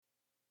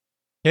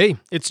Hey,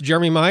 it's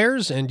Jeremy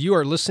Myers, and you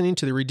are listening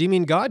to the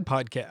Redeeming God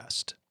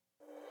podcast.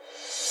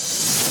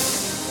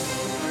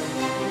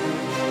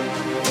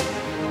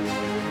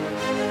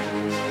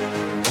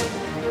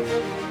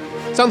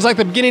 Sounds like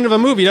the beginning of a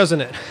movie, doesn't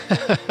it?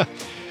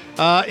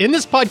 In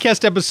this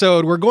podcast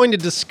episode, we're going to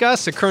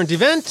discuss a current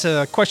event,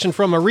 a question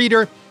from a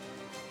reader,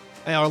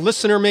 a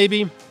listener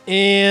maybe,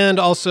 and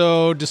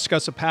also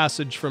discuss a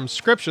passage from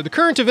Scripture. The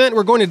current event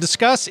we're going to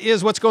discuss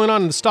is what's going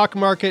on in the stock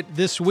market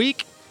this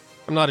week.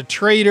 I'm not a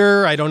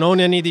trader. I don't own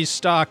any of these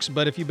stocks,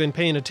 but if you've been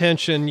paying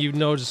attention, you've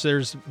noticed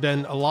there's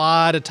been a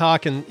lot of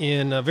talk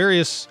in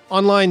various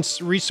online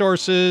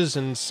resources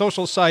and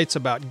social sites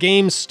about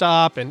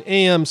GameStop and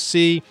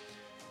AMC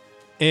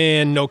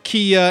and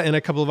Nokia and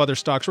a couple of other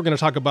stocks. We're going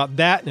to talk about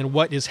that and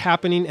what is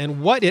happening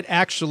and what it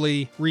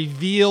actually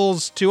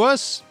reveals to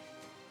us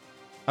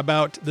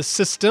about the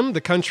system,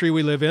 the country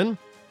we live in.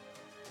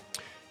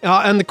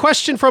 And the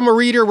question from a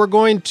reader, we're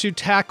going to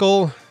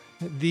tackle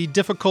the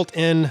difficult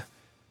and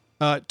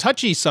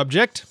touchy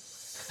subject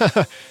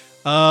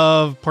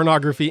of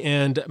pornography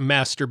and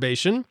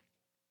masturbation.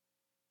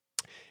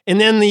 And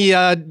then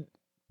the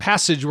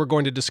passage we're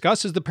going to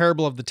discuss is the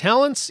parable of the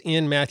talents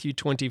in Matthew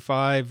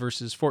 25,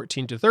 verses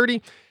 14 to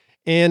 30.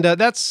 And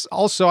that's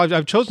also,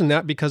 I've chosen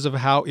that because of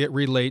how it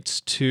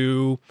relates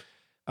to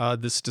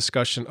this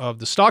discussion of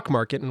the stock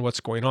market and what's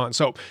going on.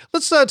 So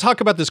let's talk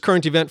about this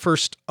current event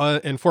first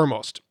and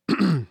foremost.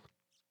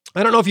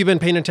 I don't know if you've been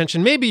paying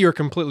attention. Maybe you're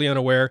completely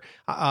unaware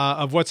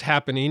of what's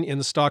happening in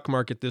the stock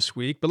market this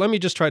week, but let me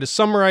just try to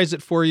summarize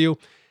it for you,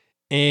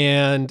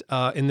 and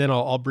then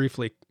I'll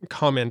briefly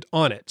comment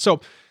on it.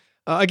 So,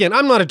 again,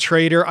 I'm not a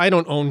trader. I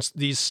don't own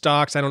these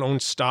stocks. I don't own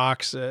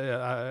stocks.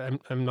 I'm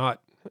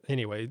not,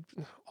 anyway,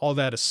 all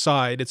that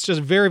aside, it's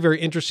just very,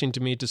 very interesting to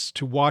me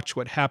to watch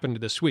what happened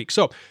this week.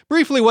 So,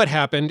 briefly what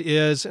happened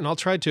is, and I'll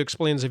try to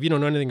explain this if you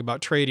don't know anything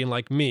about trading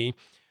like me,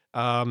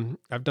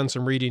 I've done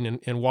some reading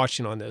and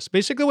watching on this.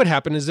 Basically what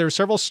happened is there are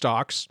several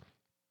stocks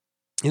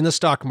in the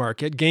stock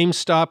market.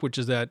 GameStop, which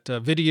is that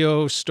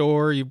video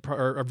store,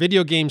 or a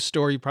video game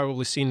store you've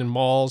probably seen in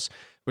malls,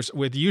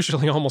 with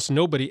usually almost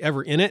nobody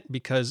ever in it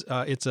because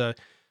it's a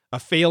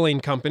failing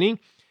company.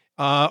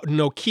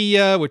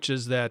 Nokia, which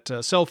is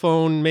that cell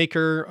phone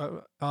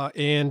maker,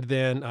 and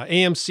then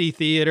AMC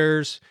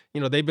theaters.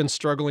 You know, they've been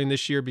struggling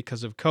this year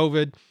because of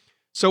COVID.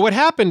 So what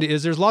happened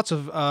is there's lots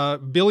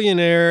of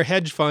billionaire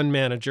hedge fund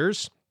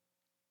managers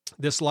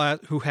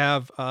who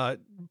have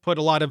put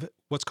a lot of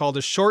what's called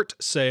a short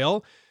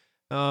sale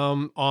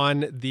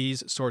on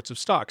these sorts of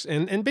stocks.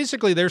 And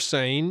basically they're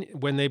saying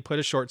when they put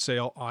a short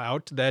sale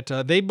out that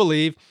they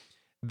believe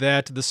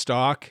that the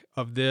stock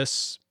of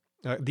these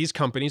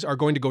companies are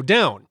going to go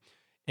down.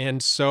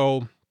 And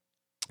so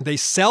they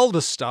sell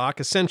the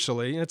stock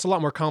essentially. It's a lot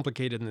more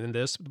complicated than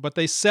this, but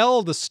they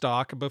sell the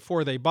stock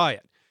before they buy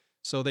it.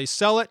 So they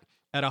sell it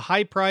at a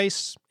high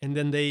price, and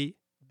then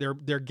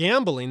they're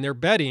gambling, they're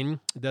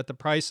betting that the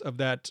price of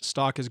that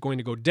stock is going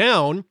to go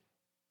down.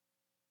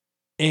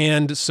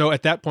 And so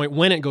at that point,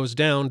 when it goes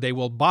down, they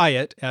will buy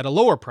it at a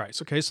lower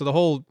price. Okay, so the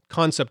whole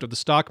concept of the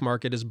stock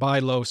market is buy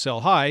low, sell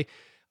high,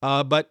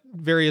 but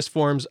various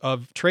forms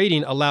of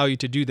trading allow you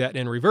to do that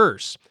in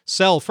reverse.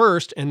 Sell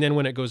first, and then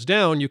when it goes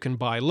down, you can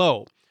buy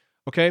low.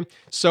 Okay,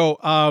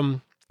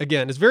 so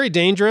again, it's very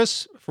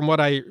dangerous from what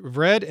I've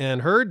read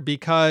and heard,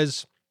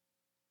 because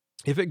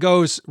if it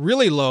goes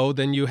really low,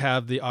 then you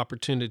have the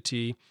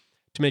opportunity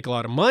to make a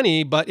lot of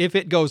money. But if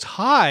it goes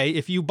high,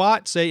 if you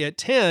bought, say, at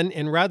 10,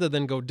 and rather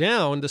than go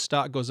down, the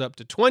stock goes up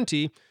to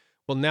 20,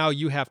 well, now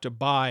you have to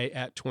buy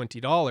at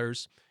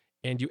 $20,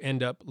 and you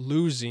end up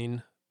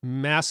losing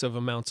massive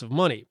amounts of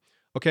money.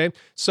 Okay,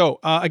 so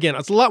again,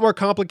 it's a lot more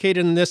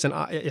complicated than this, and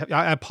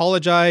I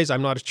apologize.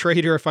 I'm not a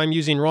trader if I'm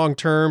using wrong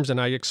terms,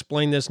 and I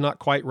explain this not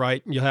quite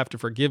right. You'll have to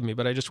forgive me,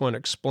 but I just want to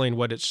explain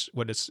what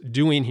it's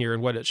doing here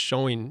and what it's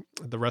showing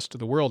the rest of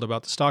the world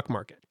about the stock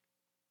market.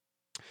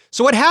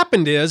 So what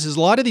happened is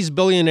a lot of these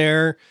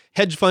billionaire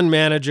hedge fund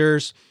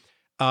managers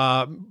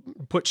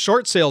put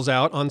short sales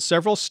out on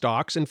several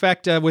stocks. In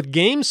fact, with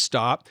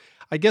GameStop,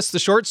 I guess the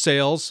short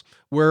sales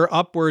were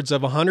upwards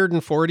of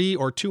 140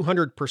 or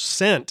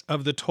 200%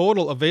 of the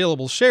total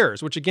available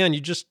shares, which again, you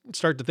just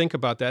start to think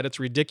about that. It's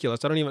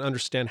ridiculous. I don't even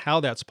understand how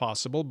that's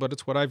possible, but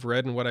it's what I've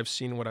read and what I've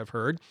seen and what I've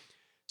heard.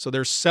 So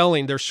they're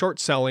short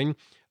selling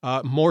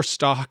more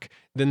stock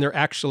than there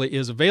actually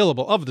is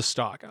available of the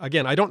stock.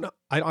 Again, I don't know.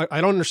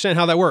 I don't understand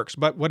how that works,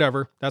 but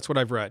whatever. That's what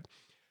I've read.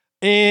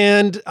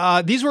 And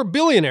these were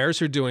billionaires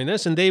who are doing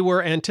this, and they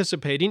were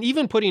anticipating,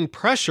 even putting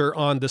pressure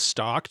on the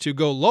stock to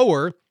go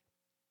lower,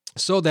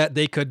 so that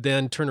they could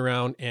then turn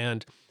around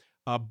and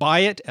buy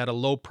it at a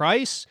low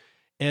price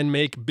and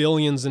make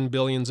billions and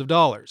billions of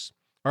dollars.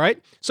 All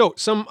right. So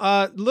some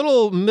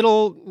little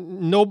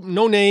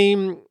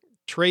no-name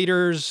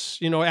traders,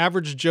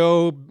 average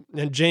Joe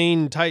and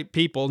Jane type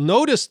people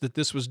noticed that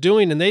this was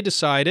doing, and they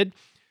decided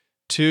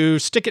to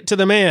stick it to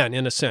the man,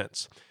 in a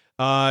sense,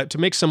 to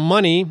make some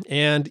money,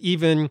 and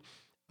even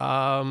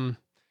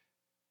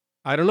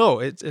I don't know,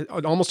 it's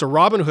almost a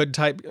Robin Hood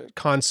type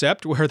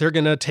concept where they're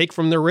going to take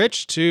from the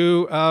rich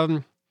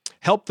to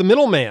help the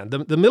middleman,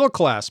 the middle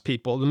class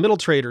people, the middle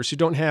traders who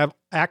don't have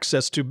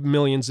access to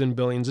millions and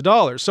billions of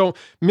dollars. So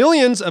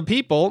millions of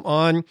people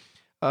on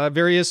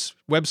various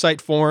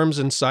website forums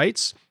and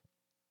sites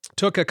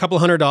took a couple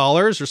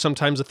 $100 or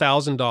sometimes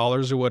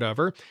 $1,000 or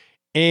whatever,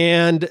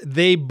 and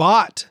they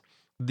bought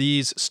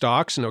these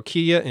stocks,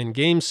 Nokia and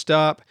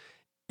GameStop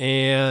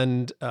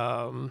and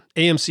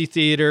AMC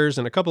Theaters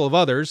and a couple of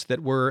others that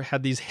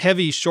had these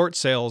heavy short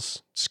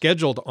sales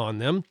scheduled on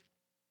them.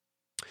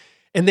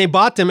 And they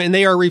bought them and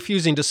they are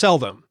refusing to sell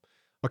them.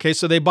 Okay,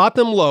 so they bought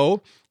them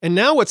low. And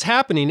now what's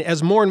happening,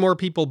 as more and more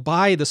people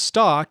buy the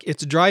stock,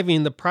 it's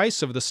driving the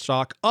price of the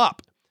stock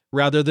up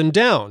rather than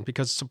down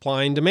because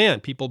supply and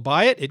demand. People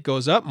buy it, it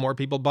goes up. More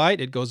people buy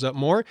it, it goes up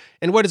more.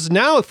 And what is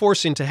now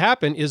forcing to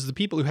happen is the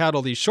people who had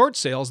all these short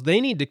sales,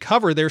 they need to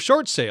cover their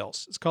short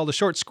sales. It's called a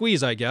short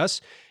squeeze, I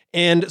guess.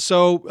 And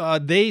so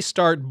they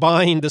start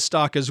buying the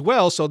stock as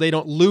well so they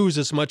don't lose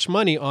as much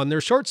money on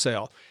their short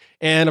sale.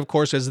 And of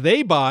course, as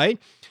they buy,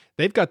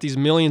 they've got these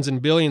millions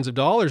and billions of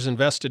dollars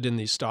invested in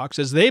these stocks.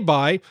 As they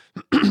buy,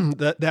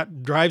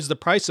 that drives the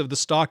price of the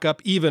stock up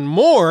even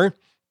more.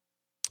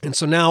 And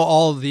so now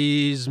all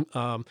these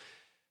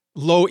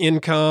low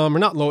income, or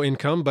not low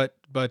income, but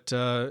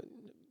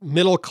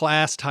middle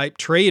class type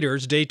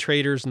traders, day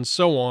traders and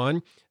so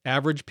on,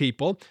 average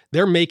people,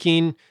 they're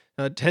making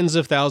tens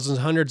of thousands,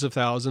 hundreds of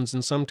thousands,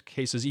 in some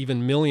cases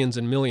even millions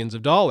and millions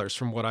of dollars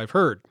from what I've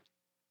heard.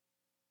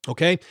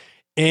 Okay?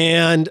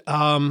 And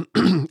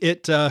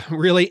it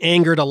really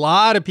angered a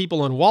lot of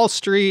people on Wall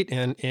Street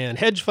and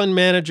hedge fund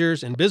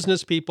managers and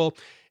business people.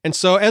 And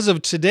so as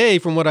of today,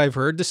 from what I've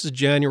heard, this is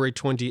January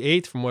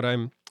 28th from when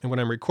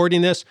I'm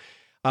recording this.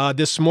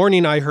 This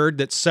morning, I heard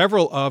that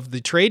several of the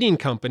trading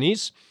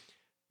companies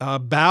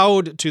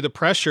bowed to the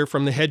pressure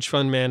from the hedge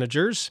fund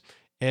managers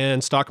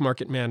and stock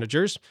market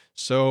managers.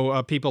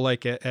 So people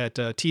like at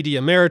TD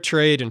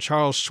Ameritrade and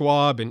Charles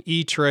Schwab and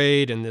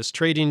E-Trade and this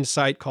trading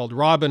site called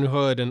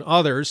Robinhood and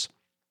others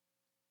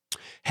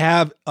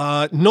have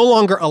no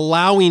longer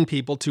allowing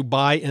people to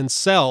buy and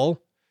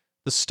sell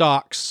the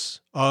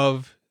stocks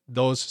of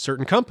those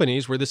certain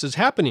companies where this is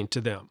happening to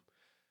them.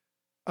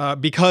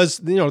 Because,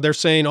 they're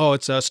saying, oh,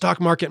 it's a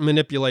stock market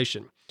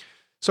manipulation.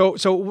 So,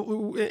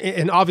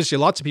 and obviously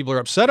lots of people are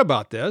upset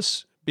about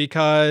this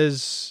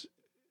because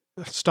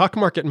stock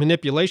market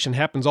manipulation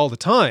happens all the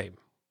time,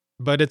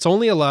 but it's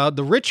only allowed,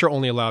 the rich are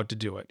only allowed to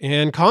do it.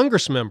 And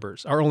Congress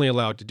members are only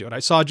allowed to do it. I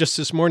saw just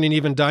this morning,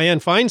 even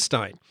Dianne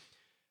Feinstein,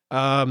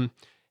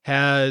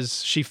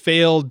 she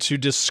failed to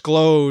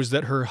disclose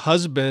that her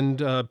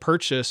husband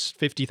purchased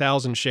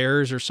 50,000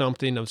 shares or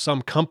something of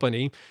some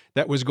company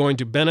that was going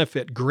to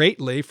benefit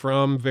greatly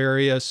from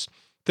various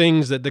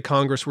things that the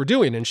Congress were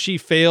doing. And she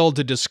failed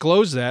to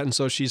disclose that, and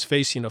so she's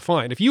facing a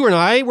fine. If you and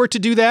I were to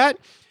do that,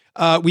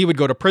 we would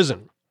go to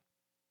prison.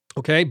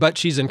 Okay, but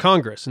she's in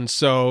Congress, and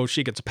so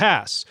she gets a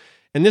pass.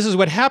 And this is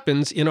what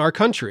happens in our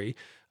country.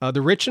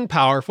 The rich and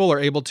powerful are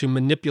able to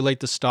manipulate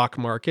the stock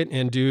market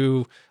and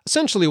do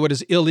essentially what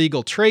is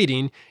illegal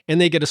trading,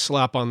 and they get a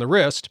slap on the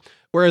wrist.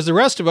 Whereas the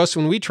rest of us,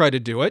 when we try to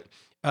do it,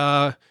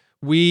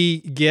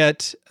 we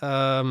get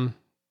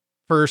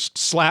first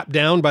slapped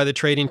down by the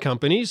trading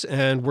companies,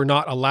 and we're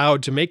not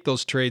allowed to make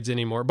those trades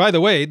anymore. By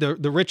the way, the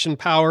rich and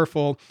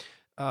powerful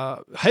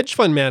hedge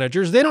fund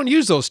managers, they don't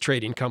use those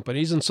trading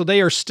companies, and so they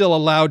are still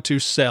allowed to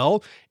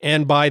sell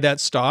and buy that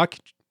stock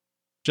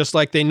just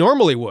like they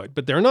normally would,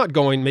 but they're not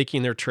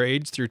making their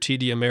trades through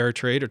TD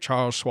Ameritrade or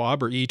Charles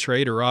Schwab or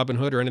E-Trade or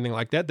Robinhood or anything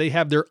like that. They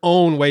have their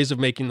own ways of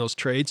making those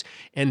trades,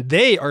 and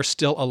they are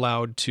still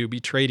allowed to be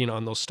trading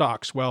on those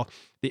stocks. Well,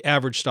 the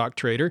average stock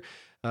trader,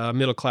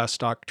 middle-class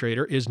stock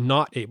trader, is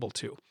not able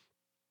to.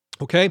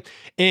 Okay,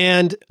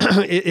 and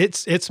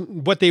it's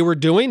what they were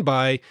doing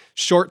by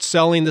short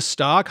selling the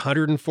stock,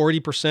 140%,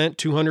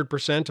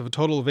 200% of the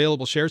total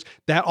available shares.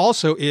 That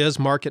also is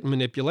market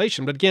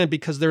manipulation. But again,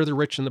 because they're the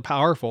rich and the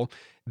powerful,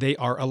 they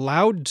are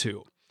allowed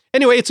to.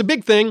 Anyway, it's a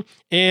big thing,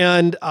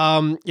 and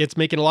it's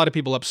making a lot of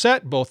people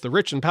upset, both the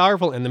rich and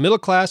powerful and the middle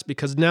class,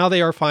 because now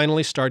they are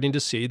finally starting to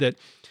see that,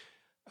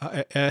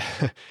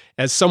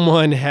 as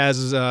someone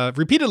has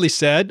repeatedly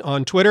said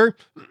on Twitter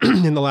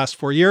in the last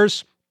 4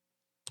 years,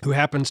 who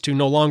happens to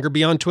no longer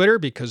be on Twitter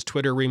because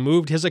Twitter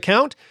removed his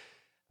account,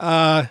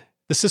 the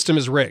system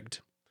is rigged.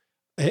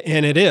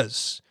 And it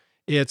is.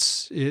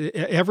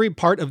 Every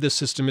part of this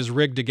system is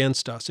rigged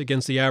against us,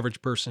 against the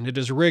average person. It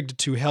is rigged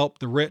to help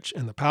the rich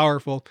and the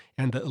powerful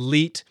and the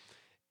elite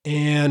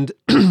and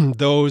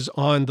those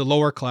on the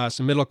lower class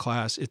and middle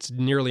class. It's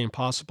nearly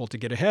impossible to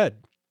get ahead.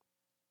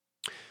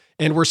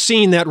 And we're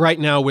seeing that right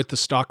now with the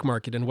stock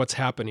market and what's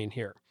happening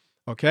here.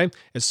 Okay,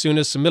 as soon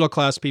as some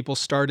middle-class people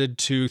started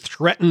to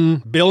threaten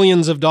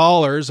billions of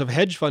dollars of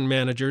hedge fund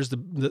managers,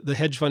 the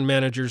hedge fund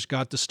managers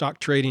got the stock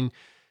trading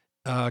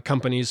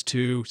companies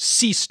to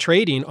cease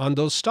trading on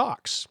those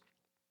stocks.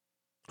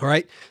 All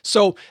right,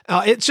 so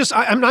it's just,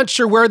 I'm not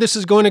sure where this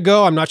is going to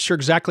go. I'm not sure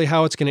exactly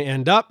how it's going to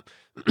end up.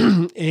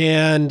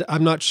 And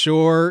I'm not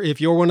sure if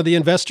you're one of the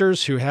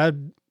investors who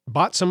had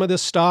bought some of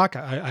this stock.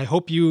 I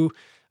hope you,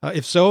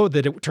 if so,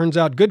 that it turns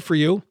out good for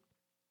you.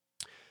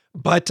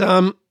 But,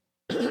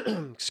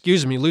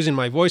 excuse me, losing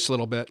my voice a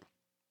little bit.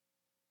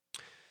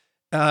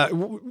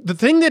 The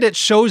thing that it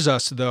shows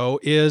us, though,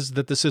 is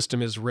that the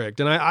system is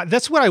rigged. And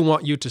that's what I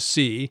want you to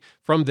see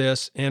from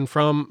this and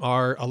from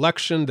our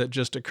election that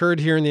just occurred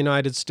here in the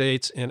United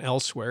States and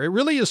elsewhere. It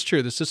really is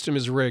true. The system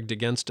is rigged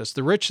against us.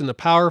 The rich and the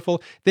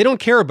powerful, they don't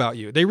care about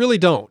you. They really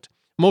don't,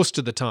 most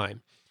of the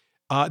time.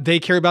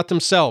 They care about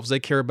themselves. They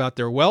care about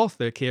their wealth.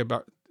 They care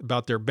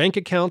about their bank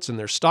accounts and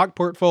their stock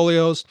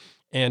portfolios.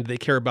 And they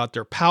care about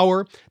their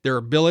power, their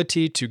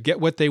ability to get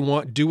what they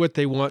want, do what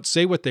they want,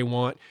 say what they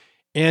want.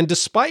 And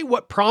despite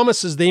what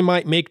promises they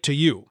might make to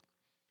you,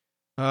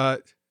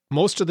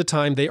 most of the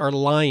time they are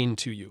lying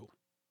to you,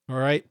 all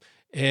right?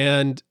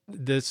 And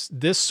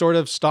this sort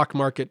of stock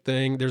market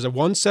thing, there's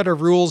one set of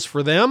rules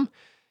for them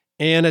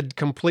and a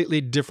completely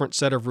different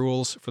set of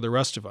rules for the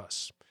rest of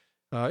us.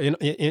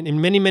 In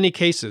many, many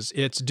cases,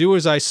 it's do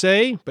as I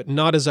say, but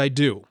not as I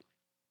do.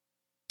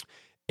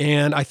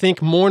 And I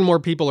think more and more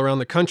people around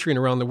the country and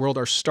around the world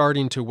are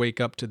starting to wake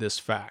up to this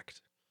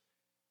fact.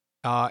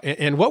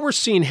 And what we're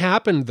seeing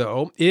happen,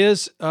 though,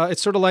 is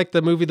it's sort of like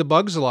the movie The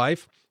Bug's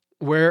Life,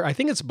 where I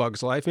think it's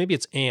Bug's Life, maybe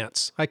it's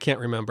Ants. I can't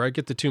remember. I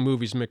get the two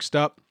movies mixed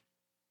up.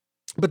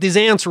 But these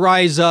ants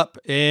rise up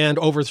and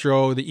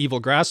overthrow the evil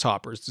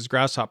grasshoppers, these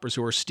grasshoppers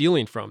who are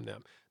stealing from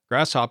them.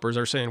 Grasshoppers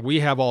are saying,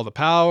 we have all the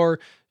power.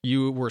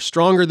 We're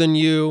stronger than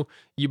you.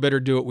 You better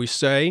do what we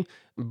say.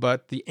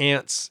 But the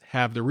ants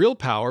have the real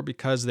power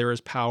because there is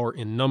power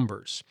in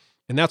numbers.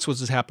 And that's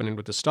what's happening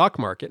with the stock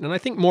market. And I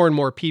think more and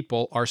more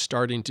people are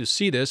starting to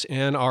see this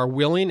and are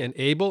willing and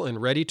able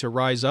and ready to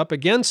rise up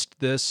against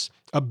this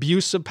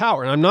abuse of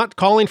power. And I'm not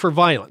calling for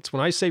violence.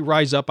 When I say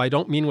rise up, I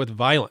don't mean with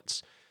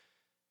violence,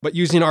 but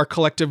using our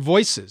collective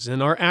voices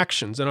and our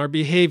actions and our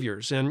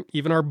behaviors and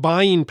even our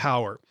buying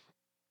power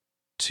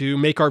to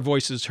make our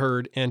voices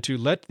heard and to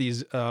let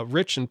these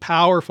rich and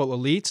powerful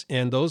elites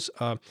and those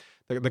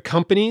the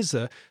companies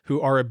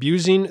who are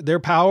abusing their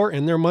power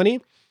and their money,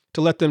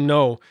 to let them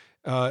know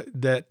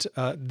that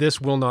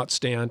this will not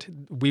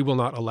stand. We will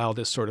not allow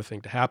this sort of thing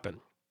to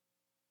happen.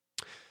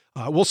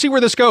 We'll see where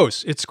this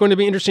goes. It's going to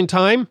be an interesting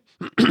time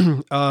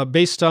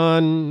based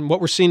on what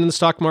we're seeing in the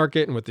stock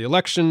market and with the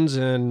elections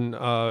and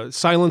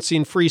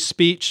silencing free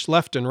speech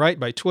left and right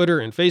by Twitter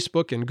and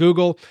Facebook and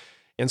Google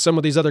and some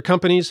of these other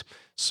companies.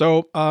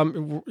 So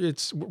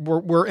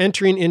we're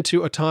entering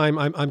into a time,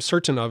 I'm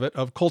certain of it,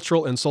 of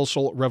cultural and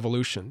social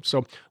revolution.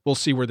 So we'll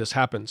see where this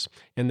happens.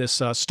 And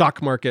this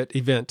stock market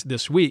event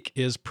this week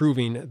is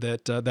proving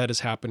that that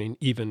is happening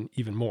even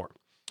more.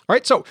 All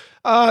right, so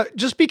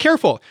just be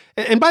careful.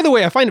 And by the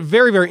way, I find it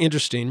very, very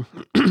interesting.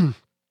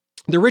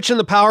 The rich and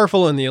the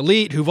powerful and the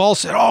elite who've all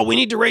said, oh, we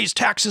need to raise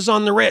taxes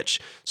on the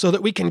rich so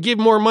that we can give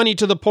more money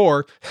to the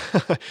poor.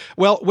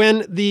 Well,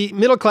 when the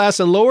middle class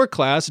and lower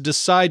class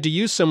decide to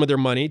use some of their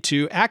money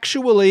to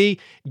actually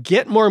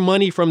get more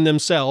money from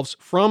themselves,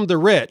 from the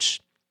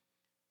rich,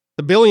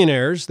 the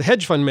billionaires, the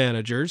hedge fund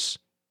managers,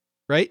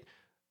 right?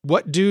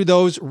 What do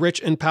those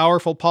rich and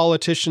powerful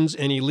politicians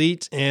and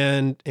elite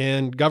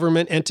and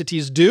government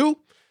entities do?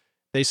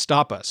 They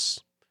stop us.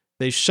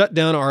 They shut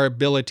down our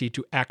ability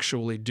to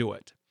actually do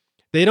it.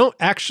 They don't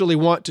actually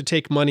want to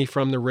take money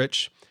from the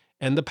rich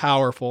and the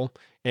powerful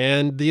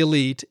and the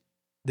elite.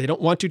 They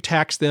don't want to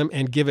tax them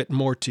and give it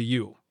more to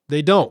you.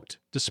 They don't.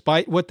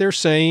 Despite what they're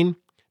saying,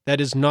 that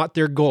is not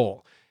their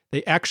goal.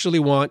 They actually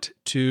want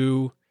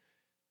to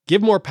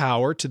give more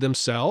power to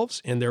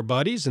themselves and their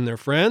buddies and their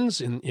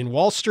friends in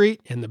Wall Street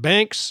and the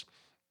banks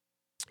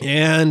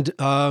and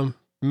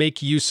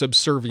make you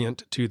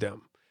subservient to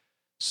them.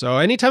 So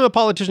anytime a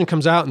politician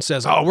comes out and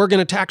says, oh, we're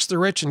going to tax the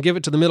rich and give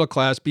it to the middle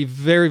class, be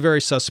very,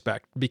 very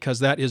suspect, because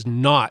that is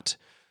not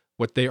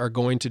what they are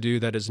going to do.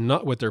 That is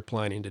not what they're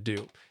planning to do.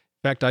 In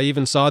fact, I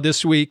even saw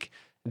this week,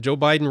 Joe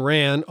Biden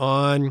ran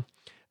on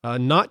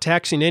not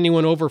taxing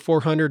anyone over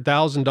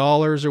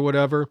 $400,000 or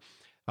whatever,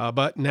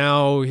 but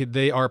now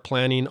they are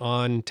planning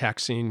on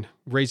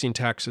raising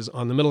taxes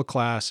on the middle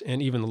class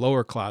and even the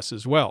lower class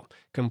as well.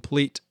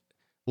 Complete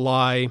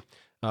lie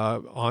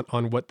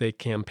on what they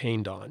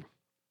campaigned on.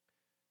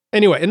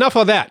 Anyway, enough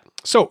of that.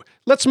 So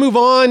let's move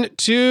on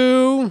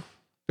to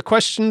the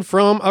question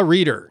from a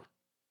reader.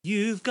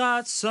 You've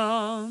got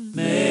some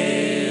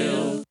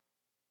mail.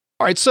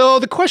 All right, so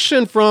the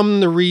question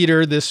from the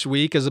reader this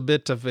week is a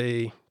bit of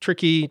a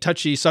tricky,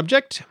 touchy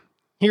subject.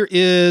 Here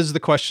is the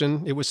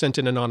question. It was sent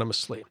in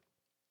anonymously.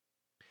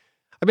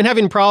 I've been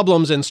having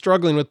problems and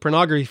struggling with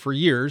pornography for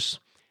years,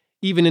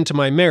 even into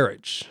my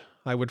marriage.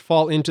 I would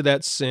fall into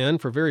that sin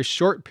for very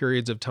short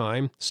periods of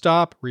time,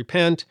 stop,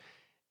 repent,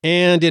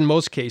 and in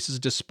most cases,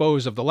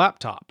 dispose of the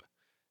laptop.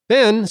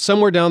 Then,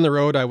 somewhere down the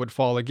road, I would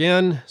fall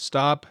again,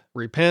 stop,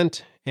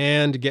 repent,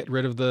 and get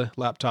rid of the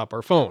laptop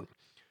or phone.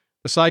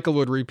 The cycle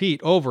would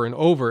repeat over and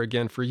over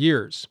again for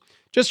years.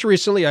 Just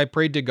recently, I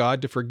prayed to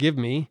God to forgive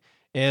me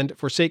and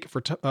forsake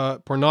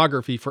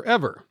pornography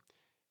forever.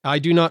 I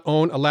do not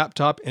own a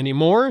laptop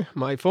anymore.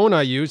 My phone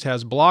I use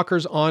has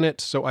blockers on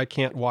it, so I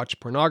can't watch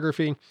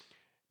pornography.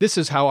 This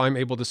is how I'm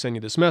able to send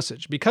you this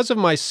message. Because of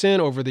my sin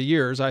over the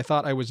years, I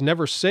thought I was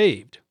never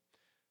saved.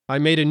 I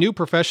made a new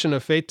profession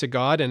of faith to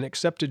God and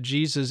accepted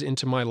Jesus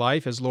into my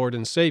life as Lord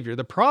and Savior.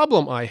 The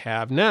problem I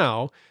have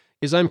now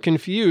is I'm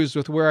confused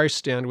with where I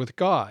stand with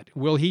God.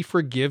 Will He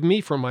forgive me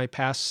for my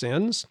past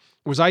sins?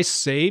 Was I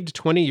saved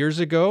 20 years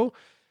ago?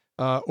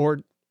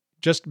 Or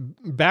just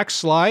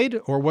backslide?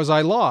 Or was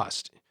I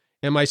lost?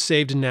 Am I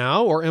saved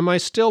now or am I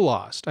still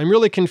lost? I'm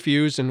really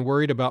confused and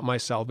worried about my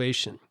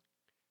salvation.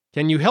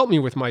 Can you help me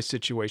with my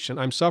situation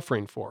I'm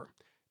suffering for?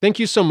 Thank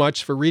you so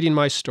much for reading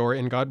my story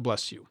and God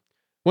bless you.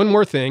 One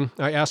more thing,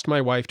 I asked my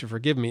wife to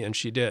forgive me and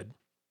she did.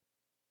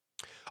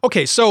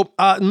 Okay, so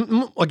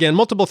again,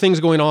 multiple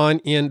things going on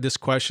in this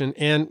question,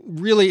 and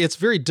really it's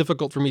very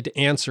difficult for me to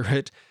answer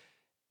it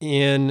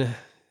in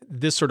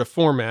this sort of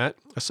format,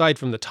 aside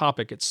from the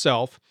topic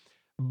itself.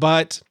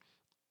 But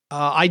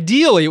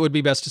ideally, it would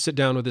be best to sit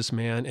down with this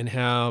man and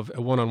have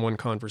a one-on-one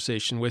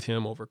conversation with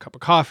him over a cup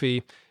of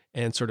coffee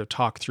and sort of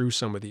talk through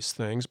some of these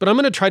things. But I'm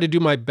going to try to do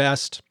my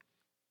best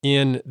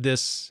in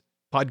this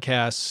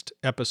podcast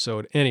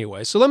episode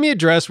anyway. So let me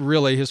address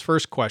really his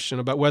first question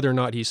about whether or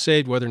not he's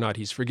saved, whether or not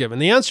he's forgiven.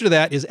 The answer to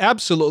that is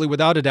absolutely,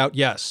 without a doubt,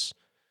 yes.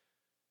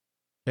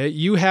 Okay,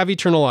 you have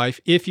eternal life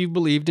if you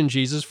believed in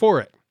Jesus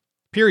for it.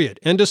 Period.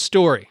 End of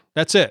story.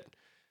 That's it.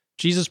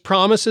 Jesus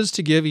promises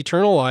to give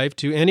eternal life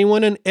to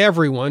anyone and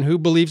everyone who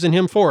believes in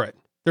Him for it.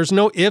 There's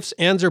no ifs,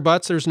 ands, or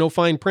buts. There's no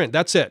fine print.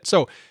 That's it.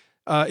 So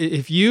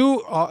if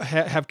you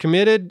have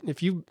committed,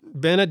 if you've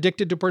been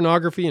addicted to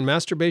pornography and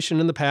masturbation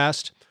in the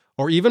past,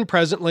 or even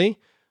presently,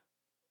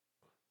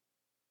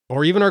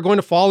 or even are going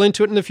to fall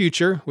into it in the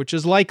future, which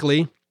is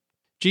likely,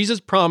 Jesus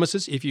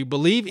promises, if you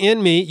believe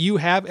in me, you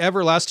have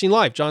everlasting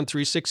life. John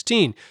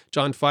 3:16,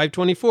 John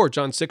 5:24,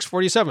 John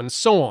 6:47, and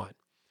so on.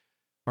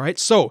 All right,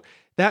 so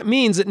that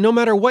means that no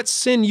matter what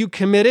sin you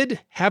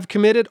committed, have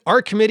committed,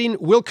 are committing,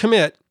 will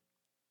commit,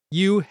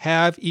 you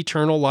have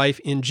eternal life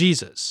in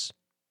Jesus.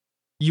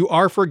 You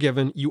are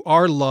forgiven, you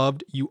are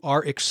loved, you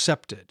are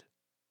accepted.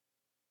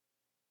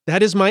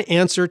 That is my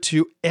answer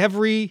to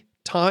every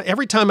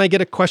time I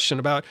get a question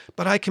about,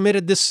 but I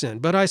committed this sin,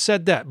 but I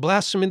said that,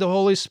 blasphemy the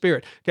Holy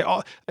Spirit,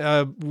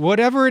 okay,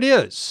 whatever it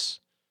is,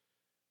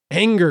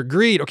 anger,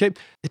 greed, okay,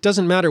 it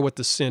doesn't matter what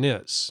the sin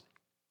is.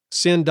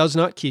 Sin does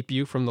not keep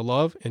you from the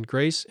love and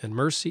grace and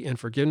mercy and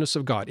forgiveness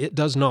of God. It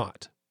does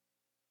not.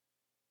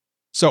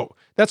 So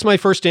that's my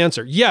first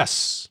answer.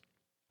 Yes,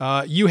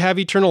 you have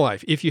eternal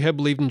life if you have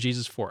believed in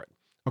Jesus for it.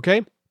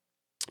 Okay?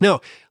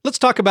 Now, let's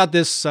talk about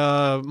this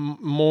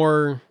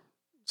more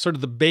sort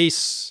of the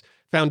base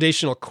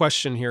foundational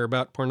question here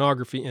about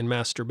pornography and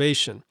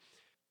masturbation.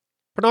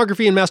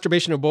 Pornography and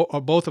masturbation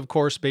are both, of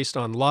course, based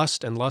on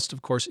lust, and lust,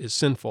 of course, is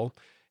sinful.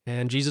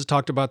 And Jesus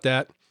talked about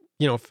that.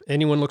 You know, if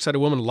anyone looks at a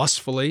woman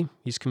lustfully,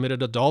 he's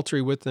committed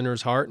adultery within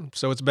his heart.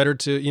 So it's better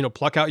to,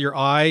 pluck out your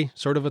eye,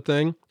 sort of a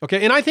thing.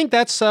 Okay, and I think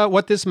that's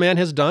what this man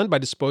has done by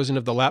disposing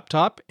of the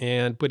laptop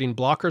and putting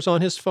blockers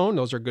on his phone.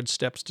 Those are good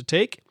steps to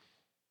take.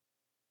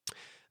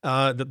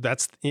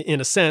 That's,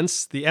 in a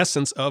sense, the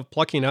essence of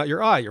plucking out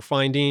your eye. You're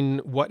finding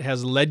what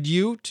has led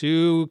you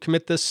to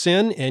commit this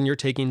sin, and you're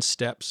taking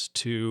steps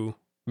to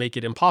make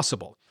it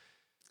impossible.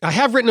 I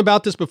have written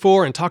about this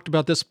before and talked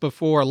about this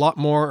before a lot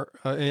more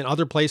in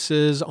other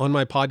places on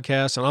my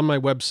podcast and on my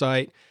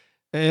website.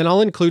 And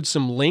I'll include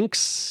some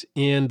links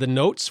in the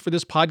notes for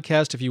this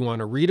podcast if you want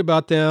to read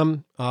about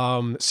them.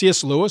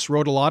 C.S. Lewis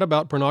wrote a lot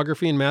about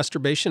pornography and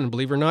masturbation, and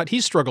believe it or not, he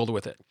struggled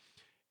with it.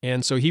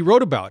 And so he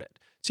wrote about it.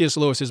 C.S.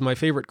 Lewis is my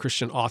favorite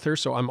Christian author,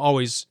 so I'm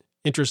always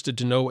interested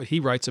to know what he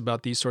writes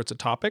about these sorts of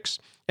topics.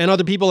 And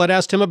other people had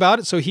asked him about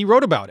it, so he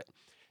wrote about it.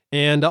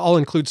 And I'll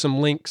include some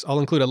links. I'll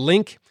include a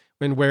link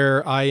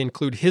where I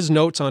include his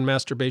notes on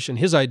masturbation,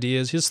 his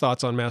ideas, his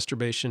thoughts on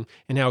masturbation,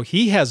 and how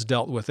he has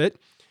dealt with it.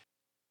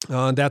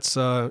 That's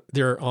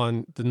there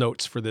on the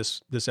notes for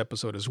this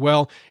episode as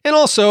well. And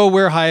also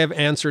where I have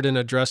answered and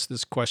addressed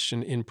this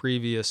question in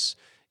previous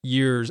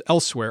years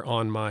elsewhere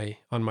on my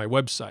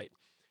website.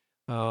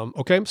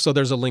 Okay, so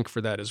there's a link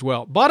for that as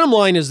well. Bottom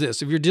line is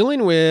this: if you're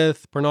dealing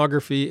with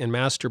pornography and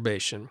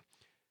masturbation,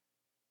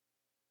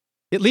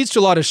 it leads to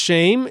a lot of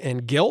shame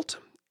and guilt.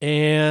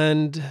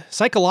 And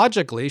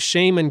psychologically,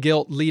 shame and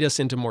guilt lead us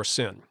into more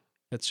sin.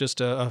 It's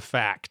just a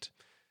fact.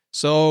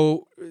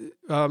 So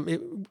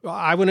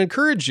I would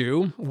encourage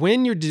you,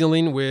 when you're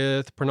dealing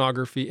with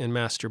pornography and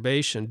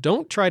masturbation,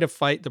 don't try to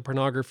fight the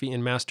pornography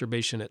and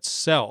masturbation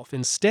itself.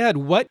 Instead,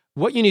 what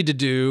you need to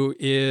do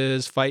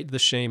is fight the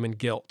shame and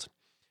guilt.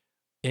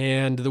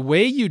 And the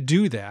way you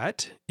do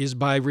that is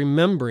by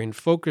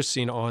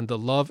focusing on the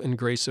love and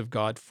grace of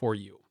God for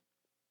you.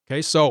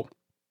 Okay, so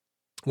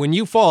when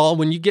you fall,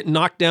 when you get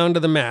knocked down to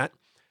the mat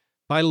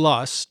by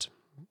lust,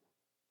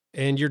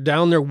 and you're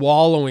down there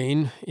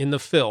wallowing in the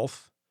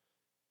filth,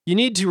 you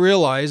need to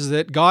realize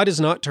that God is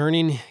not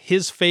turning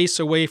His face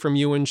away from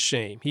you in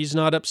shame. He's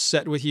not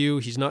upset with you.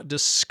 He's not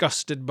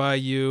disgusted by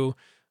you.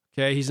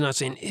 Okay, He's not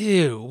saying,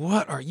 "Ew,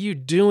 what are you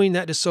doing?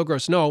 That is so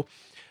gross." No,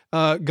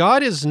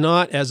 God is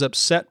not as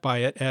upset by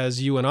it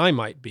as you and I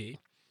might be.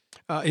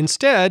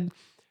 Instead,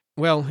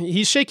 well,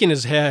 He's shaking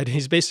His head.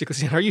 He's basically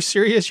saying, "Are you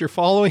serious? You're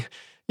following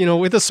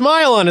with a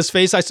smile on his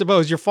face, I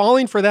suppose. You're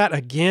falling for that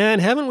again.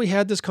 Haven't we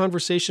had this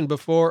conversation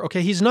before?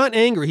 Okay, he's not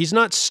angry. He's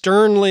not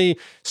sternly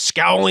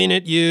scowling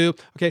at you.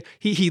 Okay,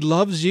 he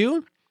loves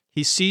you.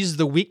 He sees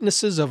the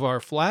weaknesses of our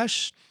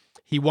flesh.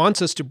 He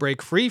wants us to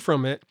break free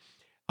from it.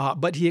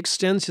 But he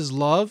extends his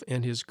love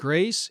and his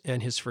grace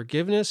and his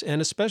forgiveness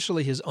and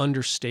especially his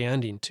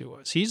understanding to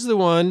us. He's the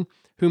one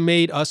who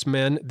made us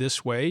men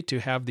this way to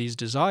have these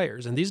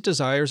desires. And these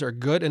desires are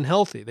good and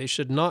healthy. They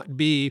should not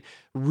be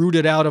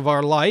rooted out of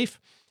our life.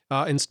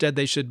 Instead,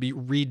 they should be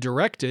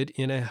redirected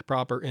in a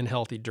proper and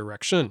healthy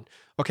direction.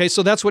 Okay,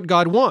 so that's what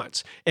God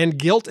wants. And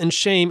guilt and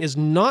shame is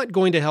not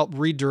going to help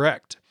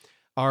redirect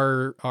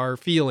our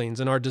feelings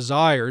and our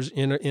desires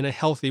in a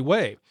healthy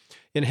way,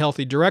 in a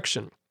healthy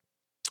direction.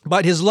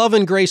 But his love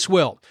and grace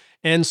will.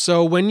 And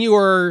so when you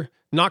are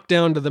knocked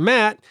down to the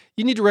mat,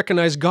 you need to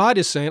recognize God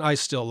is saying, I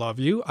still love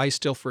you. I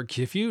still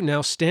forgive you.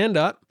 Now stand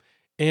up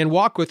and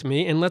walk with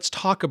me and let's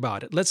talk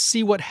about it. Let's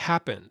see what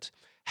happened.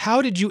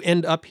 How did you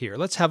end up here?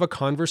 Let's have a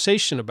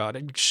conversation about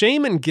it.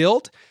 Shame and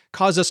guilt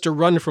cause us to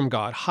run from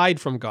God,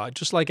 hide from God,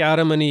 just like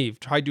Adam and Eve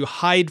tried to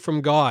hide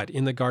from God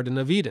in the Garden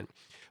of Eden.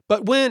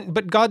 But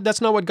God,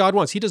 that's not what God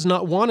wants. He does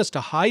not want us to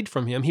hide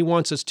from him. He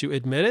wants us to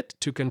admit it,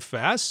 to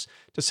confess,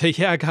 to say,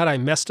 yeah, God, I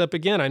messed up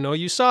again. I know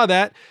you saw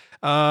that.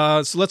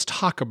 So let's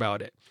talk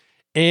about it.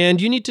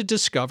 And you need to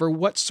discover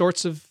what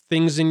sorts of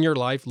things in your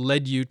life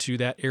led you to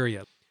that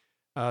area.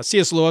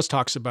 C.S. Lewis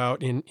talks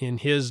about in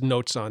his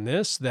notes on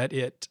this that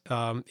it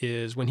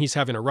is when he's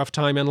having a rough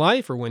time in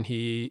life or when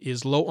he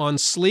is low on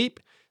sleep,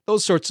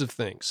 those sorts of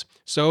things.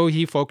 So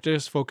he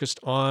focused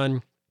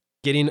on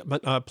getting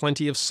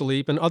plenty of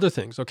sleep and other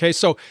things. Okay,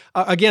 so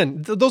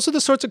again, those are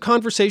the sorts of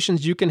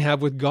conversations you can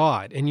have with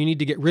God, and you need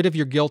to get rid of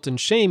your guilt and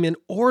shame in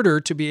order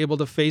to be able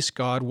to face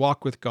God,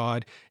 walk with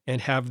God,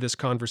 and have this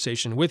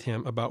conversation with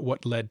him about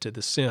what led to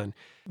the sin.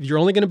 You're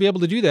only going to be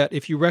able to do that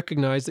if you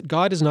recognize that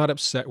God is not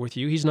upset with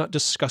you. He's not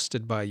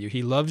disgusted by you.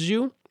 He loves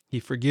you. He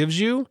forgives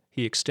you.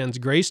 He extends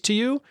grace to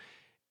you,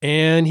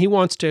 and he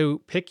wants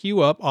to pick you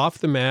up off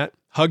the mat,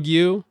 hug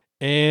you,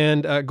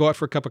 and go out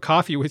for a cup of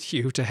coffee with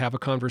you to have a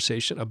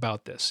conversation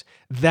about this.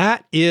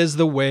 That is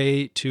the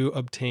way to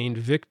obtain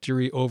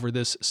victory over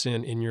this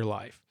sin in your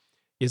life,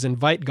 is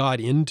invite God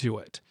into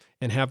it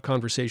and have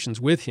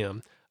conversations with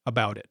him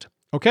about it.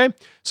 Okay?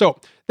 So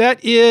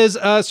that is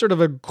sort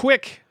of a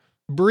quick,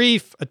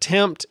 brief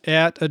attempt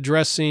at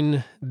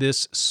addressing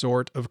this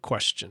sort of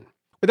question.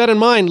 With that in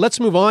mind, let's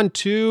move on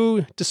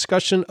to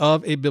discussion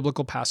of a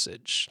biblical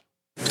passage.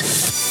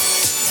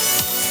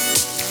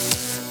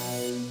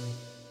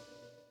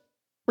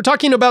 We're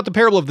talking about the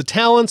parable of the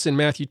talents in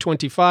Matthew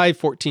 25,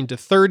 14 to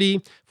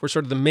 30, for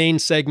sort of the main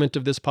segment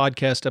of this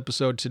podcast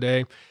episode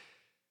today.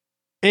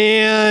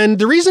 And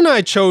the reason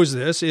I chose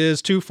this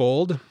is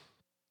twofold.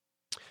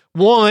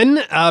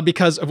 One,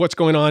 because of what's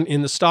going on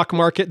in the stock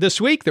market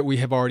this week that we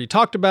have already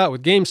talked about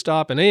with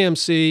GameStop and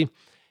AMC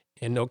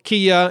and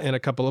Nokia and a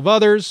couple of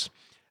others,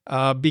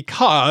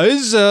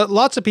 because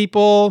lots of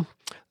people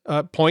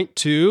point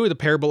to the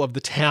parable of the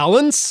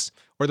talents,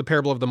 or the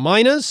parable of the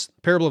minas.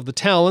 The parable of the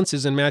talents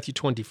is in Matthew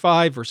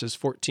 25, verses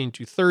 14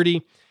 to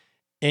 30.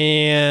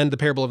 And the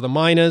parable of the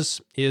minas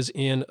is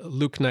in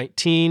Luke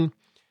 19. I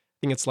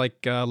think it's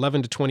like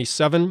 11 to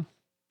 27.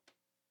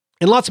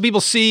 And lots of people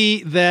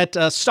see that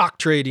stock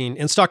trading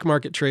and stock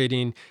market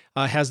trading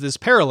has this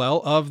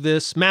parallel of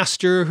this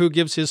master who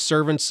gives his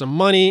servants some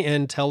money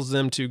and tells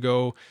them to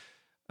go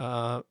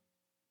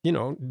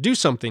do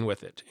something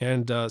with it.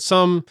 And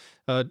some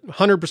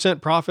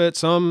 100% profit,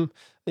 some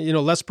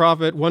less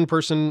profit. One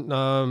person,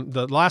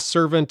 the last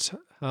servant,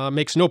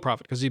 makes no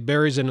profit because he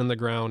buries it in the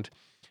ground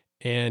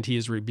and he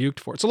is rebuked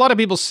for it. So a lot of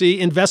people see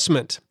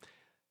investment,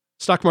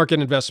 stock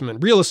market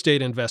investment, real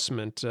estate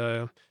investment,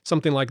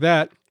 something like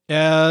that,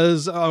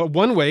 as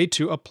one way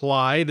to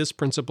apply this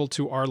principle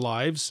to our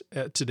lives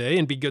today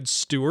and be good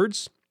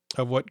stewards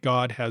of what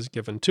God has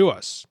given to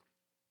us.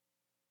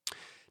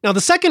 Now,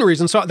 the second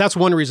reason, so that's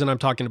one reason I'm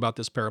talking about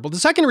this parable. The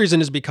second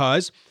reason is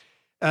because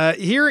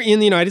here in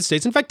the United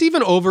States, in fact,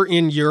 even over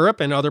in Europe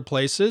and other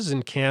places,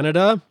 in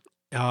Canada,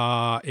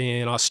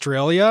 in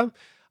Australia,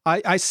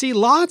 I see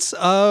lots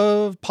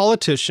of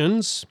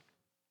politicians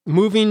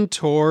moving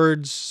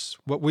towards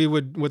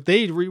what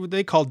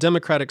they call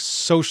democratic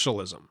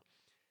socialism.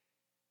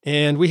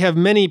 And we have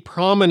many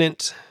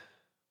prominent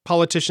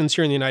politicians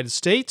here in the United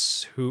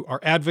States who are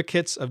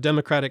advocates of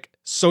democratic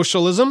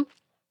socialism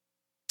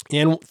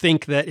and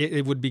think that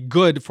it would be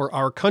good for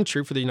our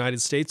country, for the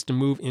United States, to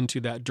move into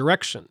that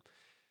direction.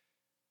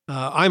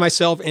 I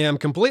myself am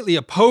completely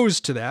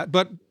opposed to that,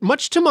 but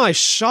much to my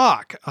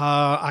shock,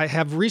 I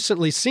have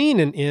recently seen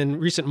in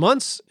recent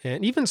months,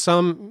 and even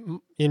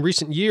some in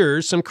recent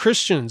years, some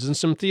Christians and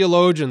some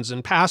theologians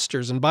and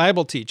pastors and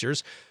Bible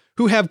teachers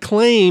who have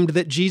claimed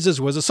that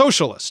Jesus was a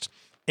socialist.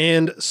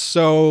 And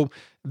so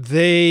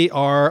they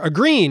are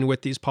agreeing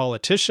with these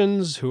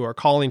politicians who are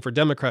calling for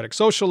democratic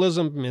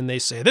socialism, and they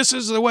say, this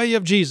is the way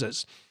of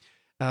Jesus.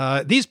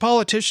 These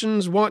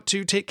politicians want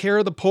to take care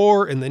of the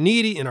poor and the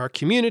needy in our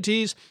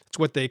communities. It's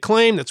what they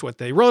claim. That's what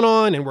they run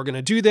on. And we're going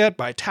to do that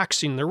by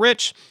taxing the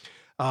rich.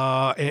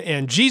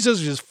 And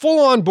Jesus is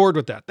full on board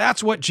with that.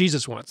 That's what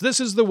Jesus wants. This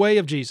is the way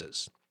of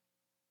Jesus.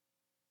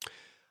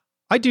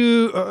 I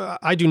do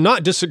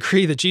not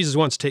disagree that Jesus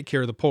wants to take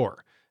care of the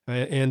poor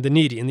and the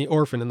needy and the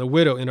orphan and the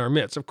widow in our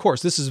midst. Of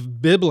course, this is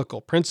biblical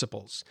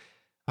principles.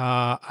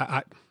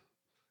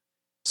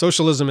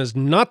 Socialism is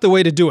not the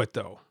way to do it,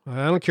 though.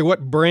 I don't care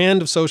what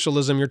brand of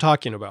socialism you're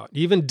talking about.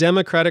 Even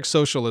democratic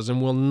socialism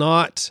will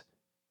not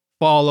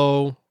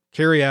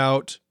carry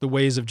out the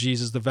ways of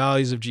Jesus, the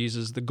values of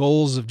Jesus, the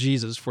goals of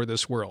Jesus for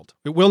this world.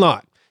 It will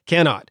not,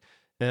 cannot.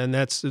 And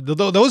that's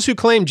those who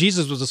claim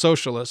Jesus was a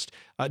socialist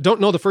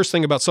don't know the first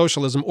thing about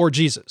socialism or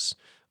Jesus.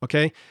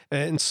 Okay,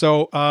 and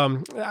so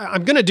I'm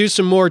going to do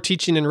some more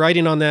teaching and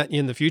writing on that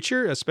in the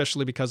future,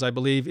 especially because I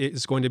believe it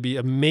is going to be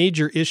a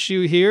major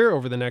issue here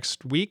over the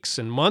next weeks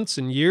and months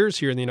and years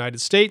here in the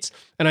United States.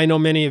 And I know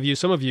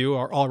some of you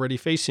are already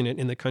facing it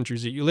in the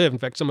countries that you live. In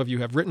fact, some of you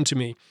have written to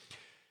me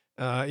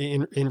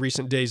in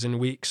recent days and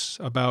weeks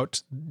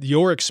about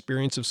your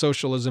experience of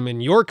socialism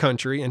in your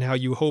country and how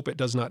you hope it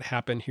does not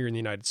happen here in the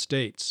United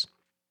States.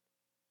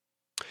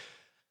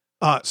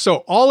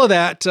 So all of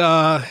that,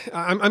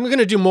 I'm going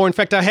to do more. In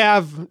fact, I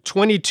have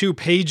 22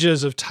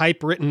 pages of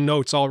typewritten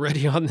notes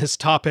already on this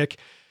topic.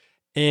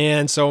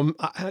 And so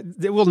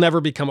it will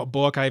never become a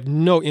book. I have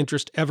no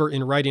interest ever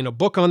in writing a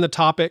book on the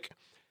topic.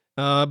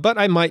 But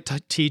I might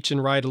teach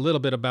and write a little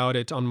bit about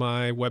it on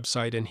my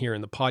website and here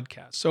in the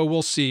podcast. So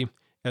we'll see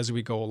as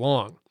we go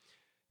along.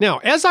 Now,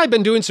 as I've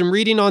been doing some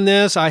reading on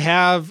this, I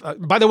have,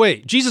 by the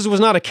way, Jesus was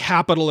not a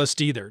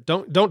capitalist either.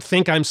 Don't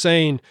think I'm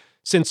saying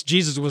since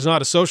Jesus was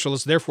not a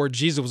socialist, therefore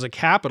Jesus was a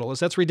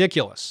capitalist. That's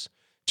ridiculous.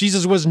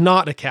 Jesus was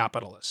not a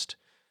capitalist.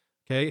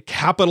 Okay, a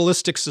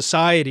capitalistic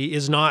society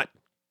is not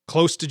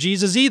close to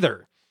Jesus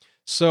either.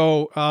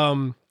 So,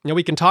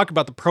 we can talk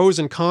about the pros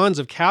and cons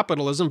of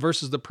capitalism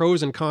versus the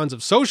pros and cons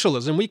of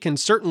socialism. We can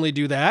certainly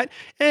do that.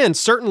 And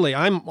certainly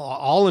I'm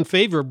all in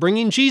favor of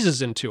bringing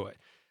Jesus into it.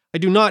 I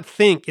do not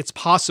think it's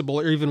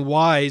possible or even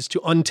wise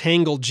to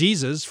untangle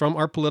Jesus from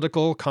our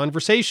political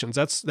conversations.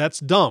 That's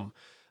dumb.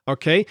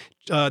 Okay,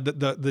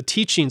 the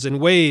teachings and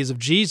ways of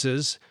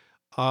Jesus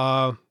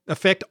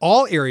affect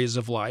all areas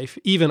of life,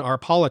 even our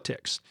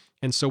politics.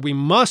 And so we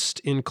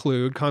must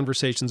include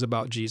conversations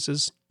about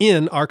Jesus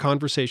in our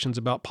conversations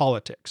about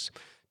politics.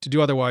 To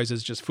do otherwise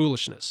is just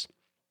foolishness.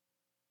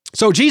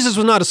 So Jesus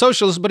was not a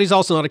socialist, but he's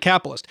also not a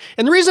capitalist.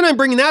 And the reason I'm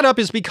bringing that up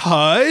is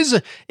because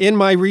in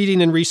my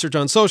reading and research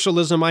on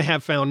socialism, I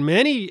have found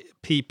many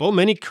people,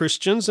 many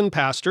Christians and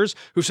pastors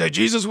who say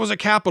Jesus was a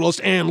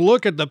capitalist and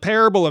look at the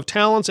parable of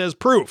talents as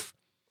proof.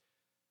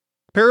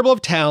 Parable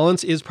of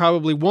Talents is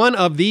probably one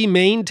of the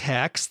main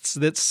texts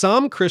that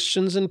some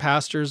Christians and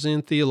pastors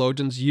and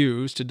theologians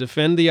use to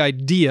defend the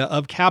idea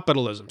of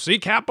capitalism. See,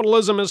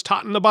 capitalism is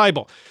taught in the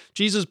Bible.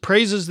 Jesus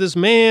praises this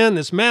man,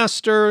 this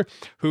master,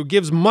 who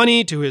gives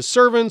money to his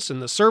servants, and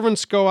the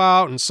servants go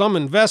out, and some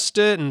invest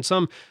it,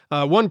 and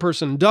one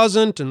person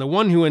doesn't, and the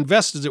one who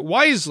invests it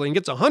wisely and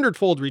gets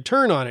 100-fold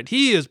return on it,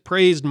 he is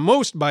praised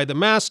most by the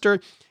master.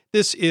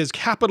 This is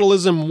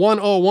Capitalism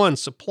 101,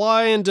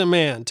 supply and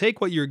demand.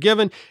 Take what you're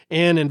given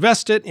and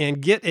invest it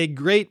and get a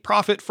great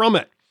profit from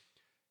it.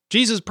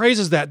 Jesus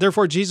praises that.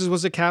 Therefore, Jesus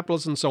was a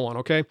capitalist and so on,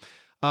 okay?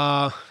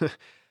 I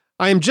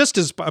am just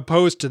as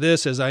opposed to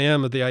this as I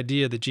am of the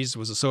idea that Jesus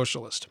was a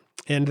socialist.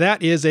 And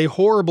that is a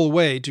horrible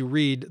way to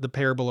read the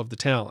parable of the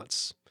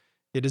talents.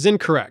 It is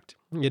incorrect.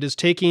 It is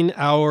taking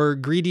our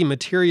greedy,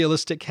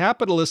 materialistic,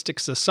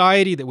 capitalistic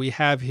society that we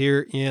have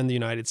here in the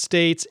United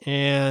States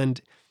and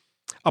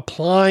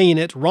applying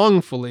it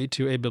wrongfully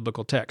to a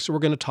biblical text. So we're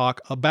going to talk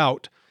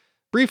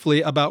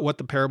briefly about what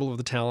the parable of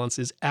the talents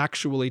is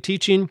actually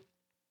teaching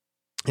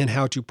and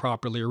how to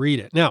properly read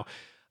it. Now,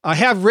 I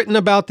have written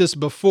about this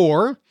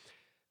before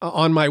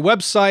on my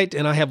website,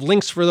 and I have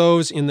links for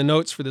those in the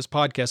notes for this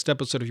podcast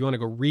episode if you want to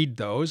go read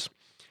those.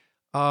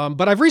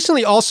 But I've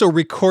recently also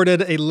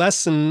recorded a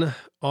lesson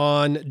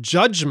on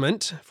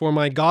judgment for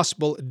my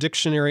Gospel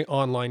Dictionary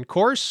online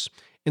course.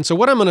 And so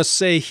what I'm going to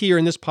say here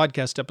in this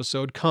podcast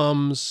episode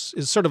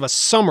is sort of a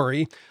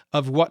summary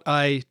of what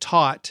I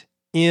taught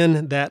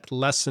in that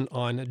lesson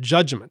on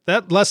judgment.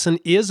 That lesson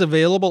is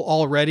available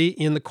already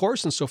in the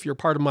course, and so if you're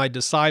part of my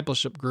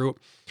discipleship group,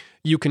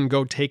 you can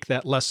go take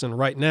that lesson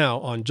right now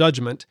on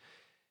judgment.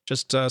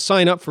 Just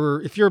sign up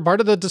if you're part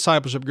of the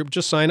discipleship group,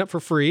 just sign up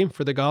for free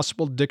for the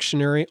Gospel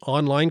Dictionary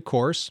online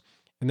course,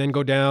 and then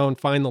go down,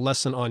 find the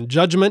lesson on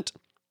judgment,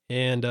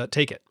 and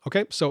take it.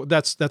 Okay, so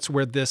that's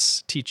where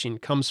this teaching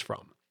comes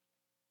from.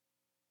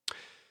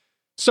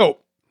 So,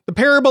 the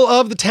parable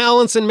of the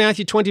talents in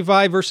Matthew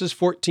 25, verses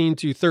 14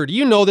 to 30.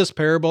 You know this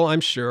parable, I'm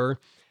sure.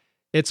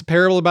 It's a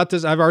parable about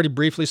this. I've already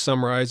briefly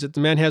summarized it. The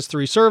man has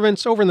 3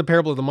 servants. Over in the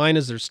parable of the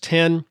minas, there's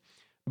 10,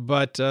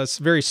 but it's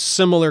a very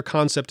similar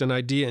concept and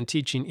idea and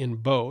teaching in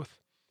both.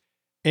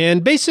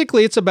 And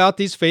basically, it's about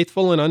these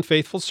faithful and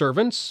unfaithful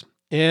servants.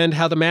 and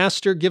how the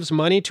master gives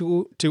money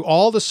to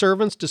all the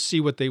servants to see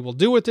what they will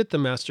do with it. The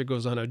master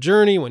goes on a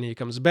journey. When he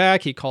comes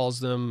back, he calls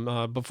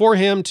them before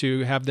him to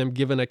have them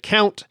give an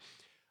account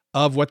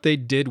of what they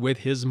did with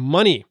his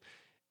money.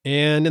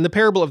 And in the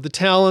parable of the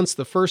talents,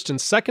 the first and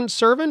second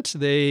servant,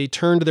 they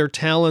turned their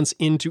talents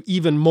into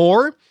even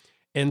more,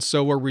 and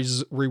so were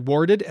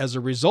rewarded as a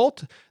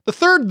result. The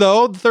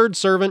third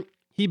servant,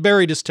 he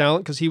buried his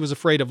talent because he was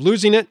afraid of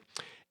losing it.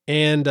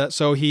 And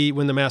so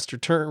when the master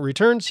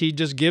returns, he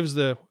just gives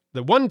the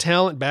one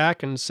talent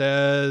back and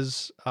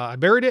says, I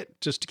buried it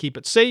just to keep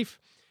it safe.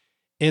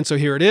 And so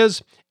here it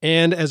is.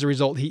 And as a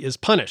result, he is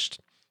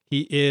punished.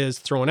 He is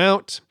thrown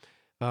out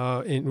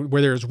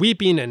where there's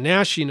weeping and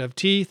gnashing of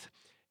teeth.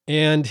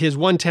 And his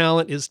one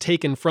talent is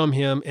taken from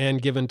him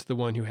and given to the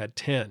one who had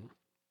 10.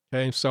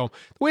 Okay, so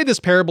the way this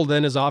parable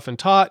then is often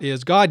taught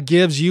is God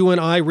gives you and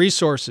I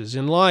resources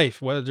in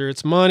life, whether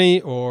it's money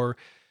or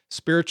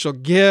spiritual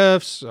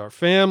gifts, or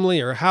family,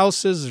 or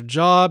houses, or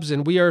jobs,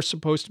 and we are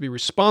supposed to be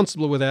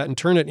responsible with that and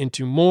turn it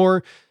into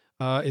more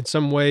in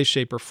some way,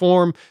 shape, or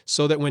form,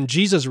 so that when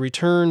Jesus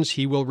returns,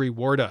 he will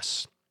reward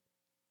us.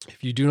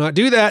 If you do not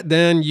do that,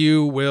 then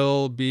you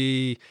will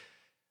be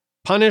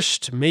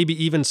punished,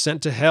 maybe even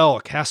sent to hell,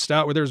 cast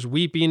out where there's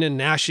weeping and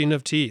gnashing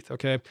of teeth,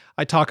 okay?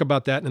 I talk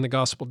about that in the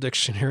Gospel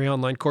Dictionary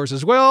online course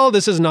as well.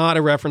 This is not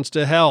a reference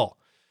to hell.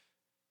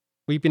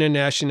 Weeping and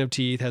gnashing of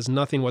teeth has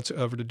nothing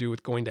whatsoever to do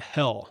with going to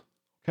hell,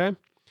 okay?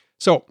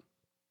 So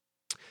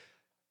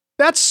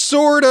that's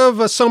sort of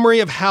a summary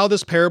of how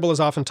this parable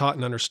is often taught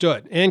and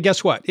understood. And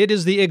guess what? It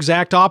is the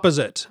exact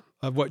opposite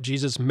of what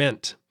Jesus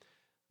meant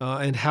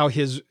and how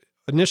his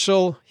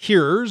initial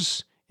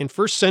hearers in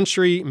first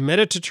century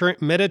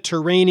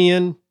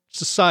Mediterranean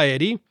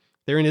society,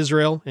 there in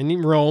Israel and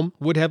in Rome,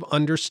 would have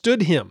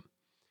understood him.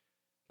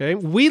 Okay,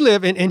 we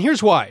live in, and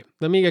here's why.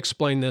 Let me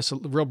explain this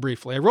real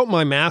briefly. I wrote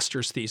my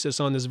master's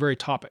thesis on this very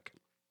topic.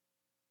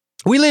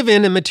 We live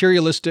in a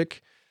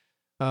materialistic,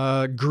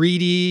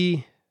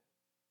 greedy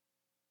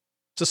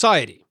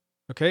society,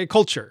 okay,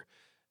 culture.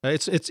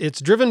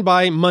 It's driven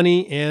by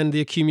money and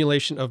the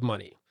accumulation of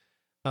money.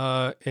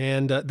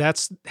 And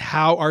that's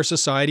how our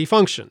society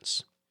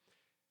functions.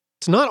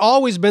 It's not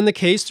always been the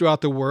case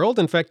throughout the world.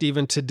 In fact,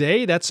 even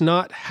today, that's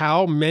not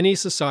how many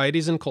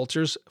societies and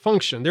cultures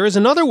function. There is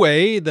another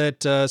way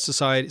that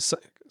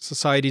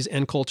societies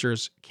and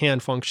cultures can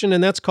function,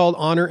 and that's called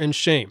honor and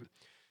shame.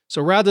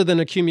 So rather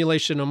than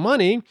accumulation of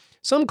money,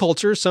 some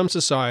cultures, some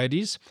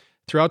societies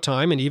throughout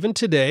time, and even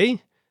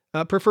today,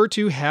 prefer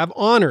to have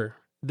honor.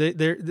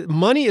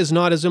 Money is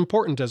not as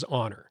important as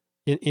honor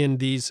in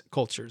these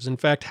cultures. In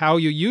fact, how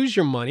you use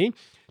your money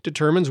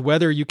determines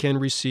whether you can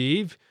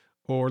receive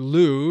or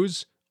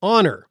lose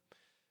honor.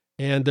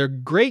 And their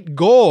great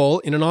goal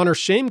in an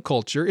honor-shame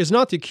culture is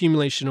not the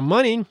accumulation of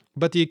money,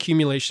 but the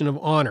accumulation of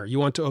honor. You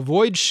want to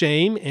avoid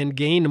shame and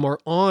gain more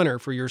honor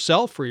for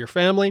yourself, for your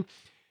family,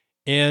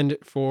 and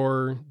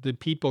for the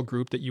people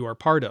group that you are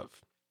part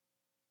of.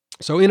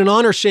 So in an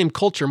honor-shame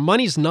culture,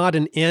 money's not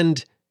an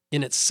end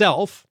in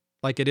itself,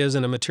 like it is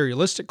in a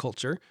materialistic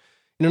culture.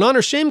 In an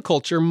honor-shame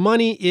culture,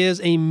 money is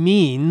a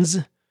means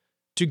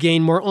to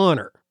gain more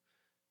honor.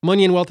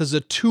 Money and wealth is a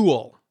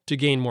tool to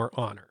gain more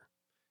honor.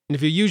 And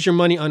if you use your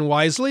money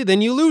unwisely,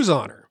 then you lose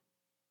honor.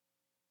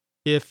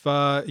 If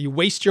you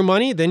waste your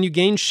money, then you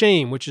gain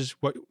shame, which is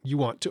what you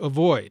want to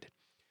avoid.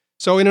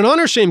 So in an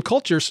honor-shame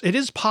culture, it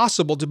is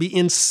possible to be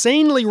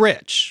insanely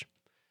rich,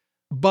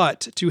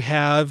 but to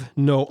have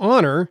no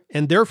honor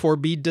and therefore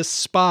be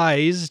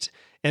despised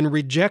and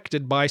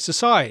rejected by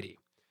society.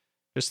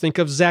 Just think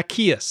of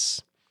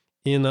Zacchaeus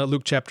in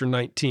Luke chapter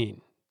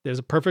 19. There's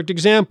a perfect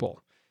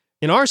example.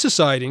 In our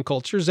society and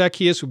culture,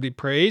 Zacchaeus would be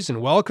praised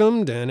and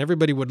welcomed, and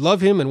everybody would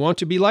love him and want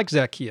to be like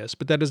Zacchaeus.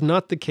 But that is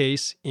not the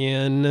case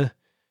in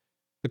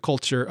the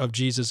culture of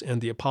Jesus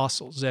and the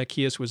apostles.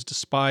 Zacchaeus was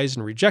despised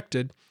and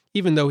rejected,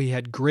 even though he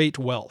had great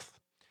wealth.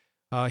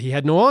 He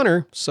had no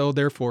honor, so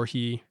therefore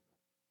he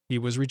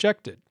was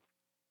rejected.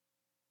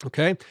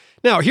 Okay?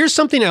 Now, here's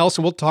something else,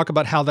 and we'll talk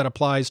about how that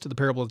applies to the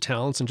parable of the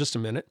talents in just a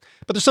minute.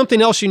 But there's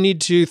something else you need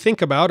to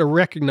think about or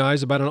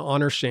recognize about an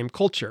honor-shame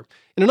culture.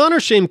 In an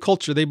honor-shame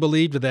culture, they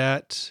believed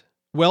that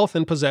wealth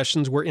and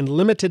possessions were in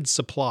limited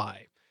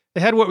supply.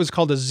 They had what was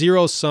called a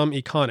zero-sum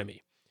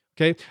economy.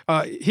 Okay?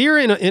 Here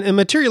in a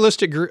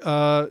materialistic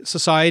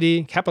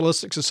society,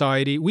 capitalistic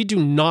society, we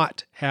do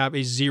not have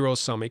a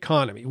zero-sum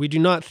economy. We do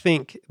not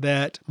think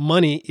that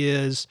money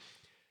is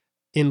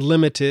in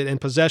limited, and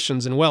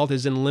possessions and wealth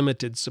is in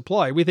limited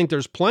supply. We think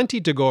there's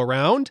plenty to go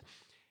around,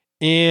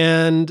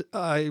 and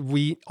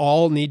we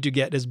all need to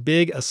get as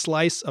big a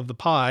slice of the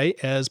pie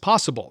as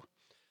possible.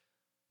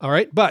 All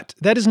right, but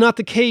that is not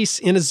the case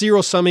in a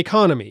zero-sum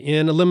economy,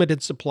 in a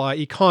limited supply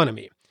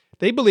economy.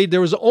 They believed there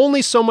was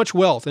only so much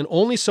wealth and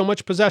only so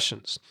much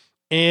possessions,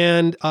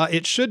 and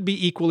it should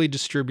be equally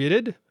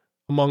distributed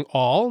among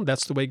all.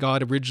 That's the way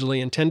God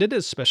originally intended it,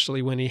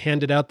 especially when he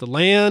handed out the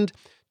land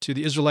to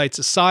the Israelite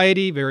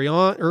society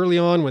early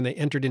on when they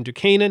entered into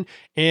Canaan,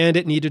 and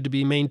it needed to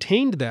be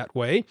maintained that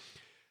way.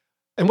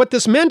 And what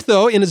this meant,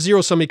 though, in a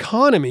zero-sum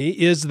economy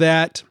is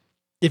that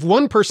If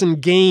one person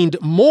gained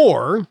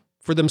more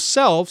for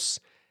themselves,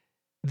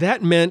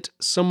 that meant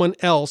someone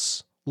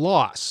else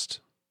lost.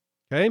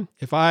 Okay?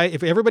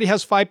 If everybody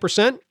has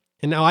 5%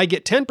 and now I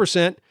get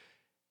 10%,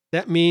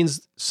 that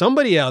means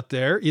somebody out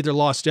there either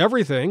lost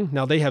everything,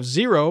 now they have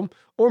 0,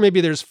 or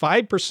maybe there's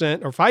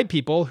 5% or 5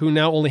 people who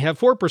now only have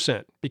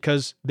 4%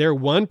 because their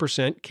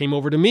 1% came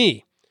over to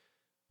me.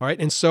 All right?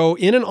 And so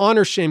in an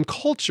honor-shame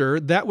culture,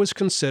 that was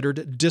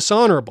considered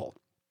dishonorable.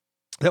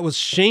 That was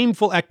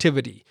shameful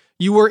activity.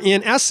 You were,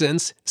 in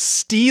essence,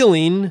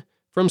 stealing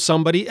from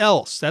somebody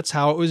else. That's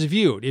how it was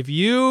viewed. If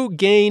you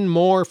gain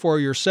more for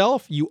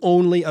yourself, you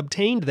only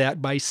obtained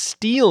that by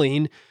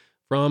stealing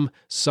from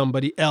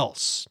somebody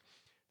else.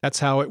 That's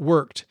how it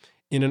worked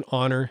in an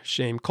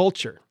honor-shame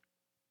culture.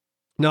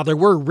 Now, there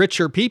were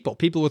richer people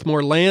with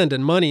more land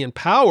and money and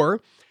power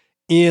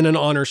in an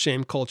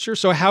honor-shame culture.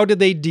 So how did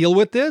they deal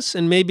with this?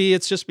 And maybe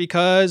it's just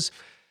because,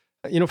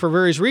 for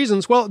various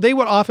reasons, well, they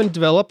would often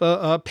develop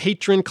a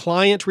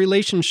patron-client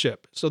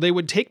relationship. So they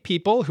would take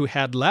people who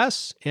had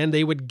less and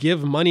they would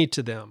give money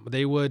to them.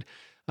 They would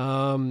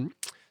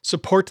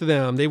support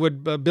them. They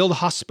would build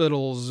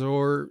hospitals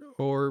or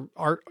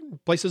art,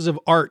 places of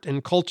art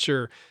and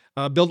culture,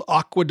 build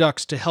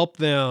aqueducts to help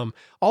them,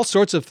 all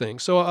sorts of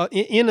things. So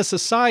in a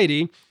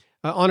society,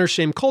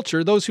 honor-shame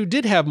culture, those who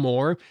did have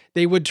more,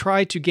 they would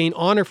try to gain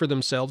honor for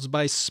themselves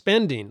by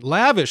spending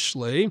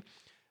lavishly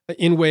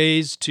in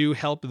ways to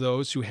help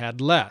those who had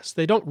less.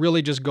 They don't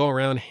really just go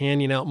around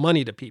handing out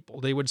money to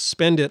people. They would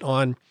spend it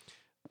on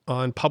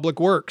public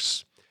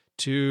works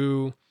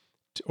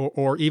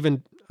or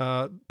even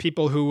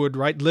people who would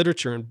write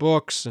literature and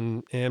books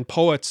and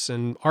poets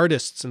and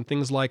artists and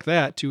things like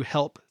that to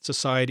help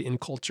society and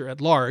culture at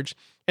large.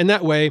 And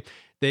that way,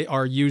 they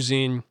are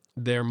using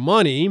their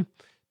money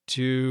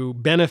to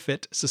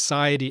benefit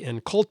society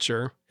and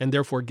culture and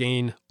therefore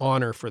gain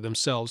honor for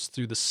themselves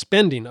through the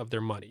spending of their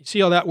money.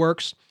 See how that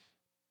works?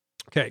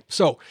 Okay,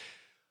 so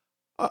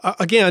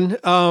again,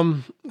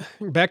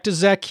 back to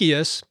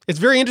Zacchaeus. It's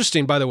very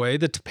interesting, by the way,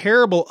 the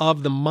parable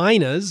of the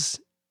minas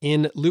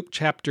in Luke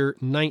chapter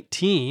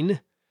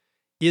 19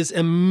 is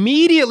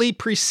immediately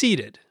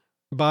preceded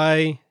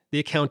by the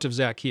account of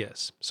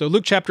Zacchaeus. So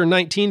Luke chapter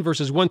 19,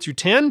 verses 1 through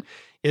 10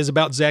 is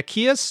about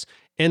Zacchaeus,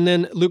 and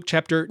then Luke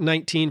chapter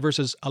 19,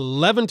 verses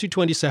 11 to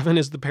 27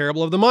 is the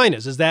parable of the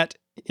minas. Is that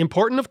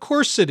important? Of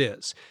course it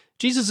is.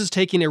 Jesus is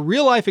taking a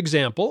real-life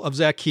example of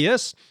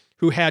Zacchaeus,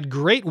 who had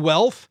great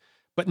wealth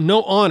but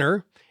no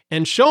honor,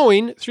 and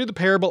showing through the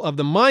parable of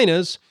the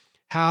minas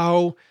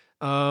how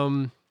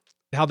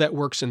that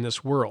works in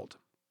this world.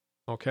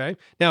 Okay?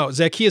 Now,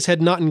 Zacchaeus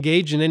had not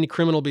engaged in any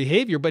criminal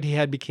behavior, but he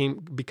had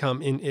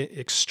become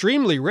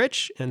extremely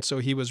rich, and so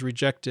he was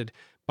rejected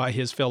by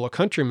his fellow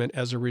countrymen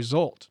as a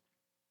result.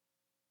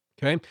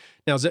 Okay?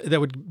 Now, that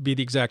would be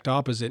the exact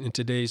opposite in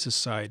today's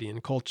society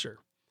and culture.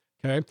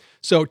 Okay?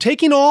 So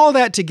taking all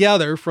that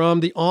together from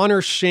the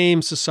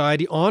honor-shame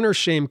society,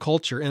 honor-shame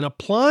culture, and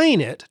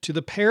applying it to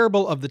the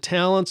parable of the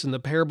talents and the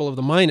parable of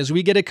the minas,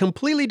 we get a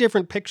completely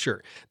different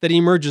picture that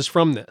emerges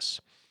from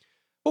this.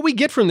 What we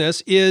get from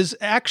this is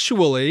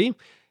actually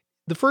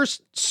the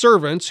first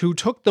servants who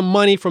took the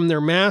money from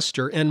their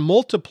master and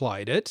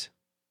multiplied it.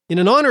 In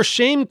an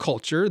honor-shame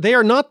culture, they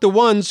are not the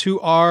ones who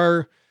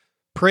are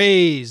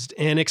praised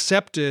and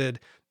accepted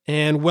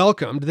and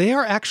welcomed. They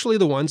are actually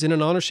the ones in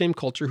an honor-shame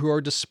culture who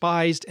are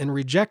despised and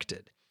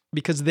rejected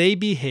because they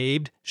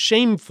behaved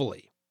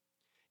shamefully.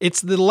 It's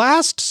the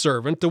last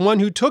servant, the one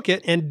who took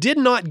it and did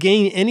not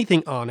gain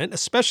anything on it,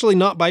 especially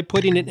not by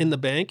putting it in the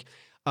bank,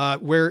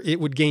 where it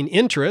would gain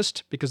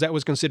interest, because that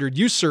was considered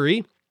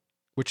usury,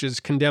 which is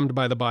condemned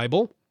by the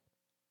Bible.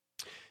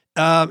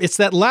 It's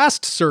that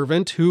last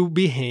servant who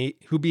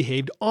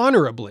behaved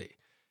honorably.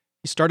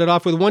 He started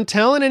off with 1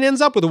 talent and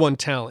ends up with 1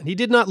 talent. He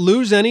did not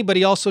lose any, but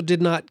he also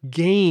did not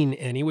gain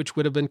any, which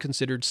would have been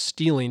considered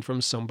stealing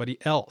from somebody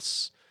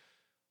else.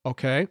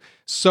 Okay?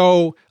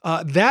 So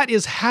that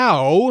is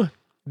how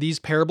these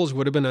parables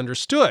would have been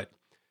understood.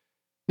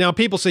 Now,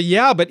 people say,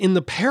 yeah, but in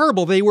the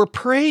parable, they were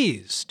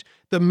praised.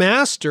 The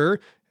master,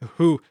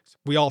 who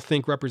we all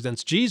think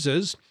represents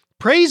Jesus,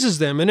 praises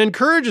them and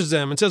encourages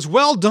them and says,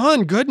 well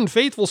done, good and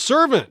faithful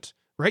servant,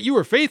 right? You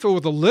were faithful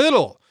with a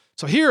little,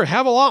 so here,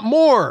 have a lot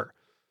more.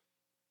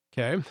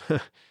 Okay.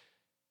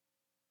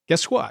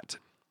 Guess what?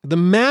 The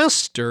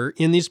master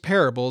in these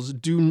parables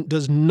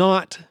does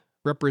not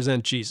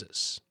represent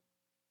Jesus.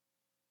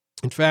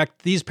 In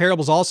fact, these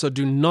parables also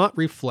do not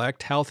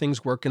reflect how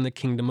things work in the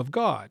kingdom of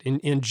God,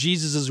 in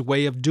Jesus'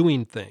 way of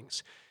doing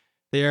things.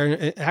 They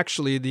are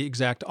actually the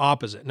exact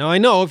opposite. Now, I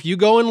know if you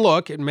go and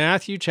look at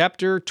Matthew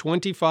chapter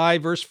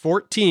 25, verse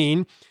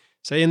 14,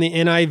 say in the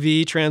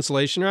NIV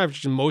translation, or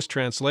in most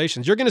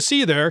translations, you're going to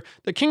see there,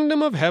 the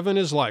kingdom of heaven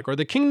is like, or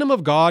the kingdom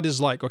of God is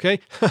like,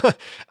 okay?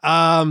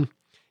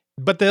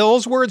 But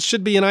those words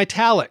should be in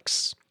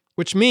italics,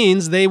 which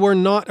means they were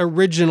not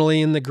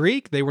originally in the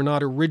Greek. They were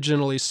not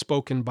originally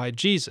spoken by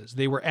Jesus.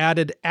 They were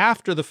added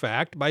after the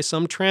fact by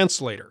some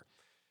translator.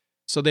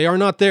 So they are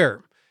not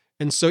there.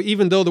 And so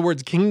even though the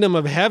word kingdom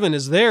of heaven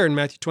is there in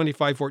Matthew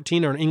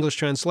 25:14 or in English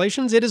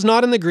translations, it is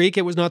not in the Greek.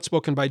 It was not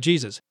spoken by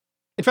Jesus.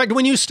 In fact,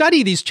 when you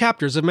study these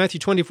chapters of Matthew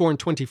 24 and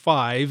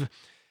 25,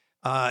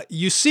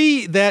 you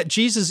see that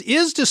Jesus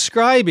is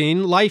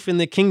describing life in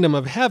the kingdom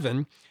of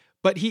heaven,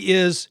 but he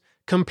is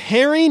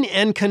comparing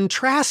and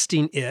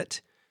contrasting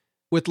it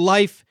with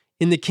life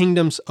in the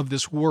kingdoms of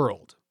this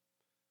world.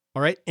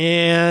 All right?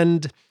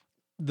 And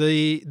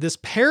this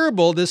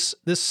parable, this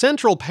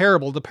central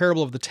parable, the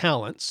parable of the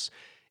talents,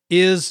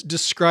 is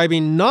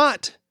describing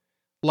not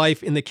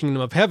life in the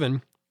kingdom of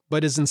heaven,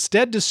 but is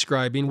instead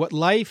describing what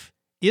life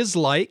is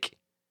like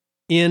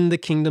in the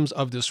kingdoms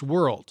of this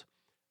world,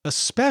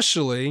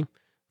 especially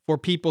for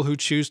people who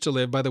choose to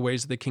live by the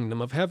ways of the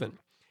kingdom of heaven.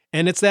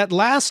 And it's that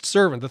last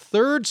servant, the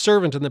third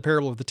servant in the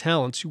parable of the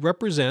talents, who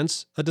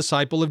represents a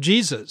disciple of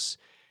Jesus.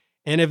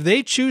 And if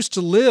they choose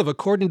to live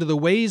according to the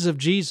ways of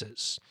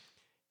Jesus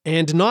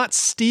and not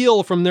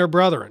steal from their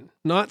brethren,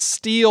 not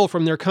steal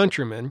from their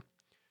countrymen,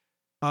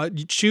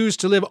 you choose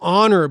to live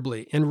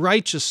honorably and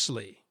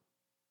righteously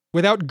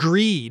without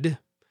greed,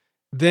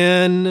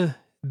 then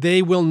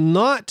they will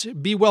not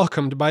be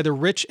welcomed by the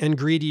rich and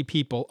greedy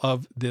people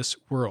of this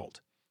world,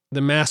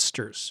 the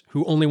masters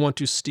who only want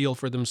to steal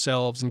for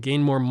themselves and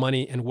gain more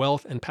money and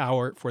wealth and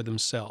power for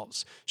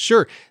themselves.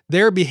 Sure,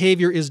 their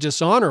behavior is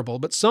dishonorable,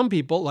 but some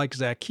people, like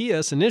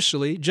Zacchaeus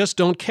initially, just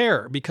don't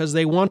care because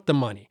they want the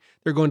money.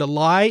 They're going to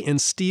lie and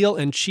steal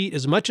and cheat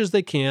as much as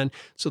they can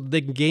so that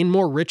they can gain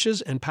more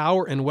riches and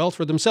power and wealth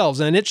for themselves.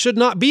 And it should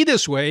not be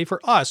this way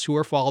for us who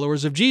are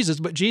followers of Jesus.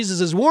 But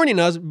Jesus is warning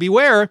us,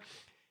 beware,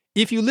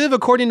 if you live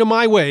according to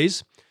my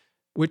ways,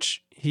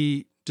 which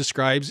he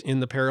describes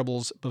in the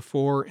parables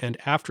before and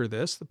after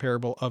this, the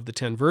parable of the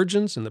 10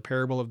 virgins and the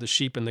parable of the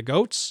sheep and the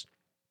goats,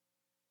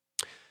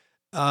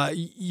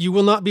 you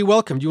will not be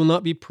welcomed. You will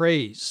not be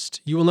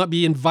praised. You will not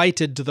be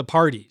invited to the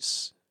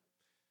parties.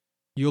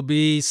 You'll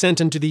be sent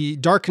into the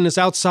darkness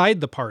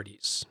outside the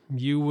parties.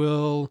 You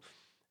will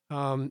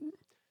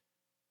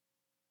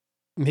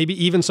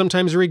maybe even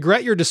sometimes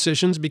regret your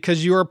decisions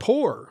because you are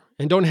poor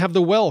and don't have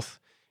the wealth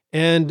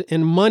and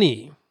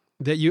money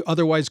that you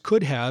otherwise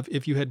could have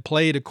if you had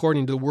played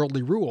according to the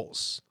worldly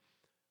rules.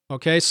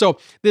 Okay, so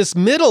this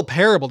middle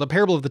parable, the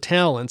parable of the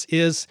talents,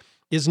 is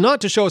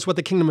not to show us what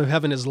the kingdom of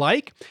heaven is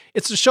like.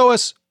 It's to show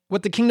us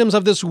what the kingdoms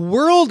of this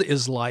world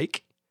is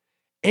like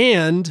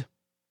and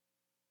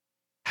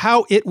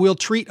how it will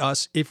treat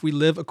us if we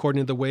live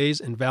according to the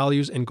ways and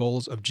values and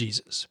goals of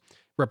Jesus,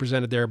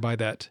 represented there by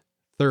that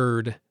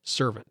third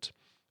servant.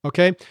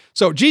 Okay,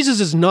 so Jesus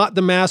is not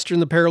the master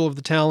in the parable of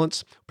the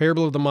talents,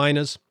 parable of the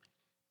minas,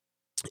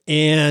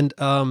 and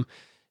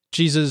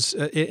Jesus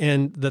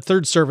and the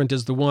third servant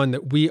is the one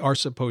that we are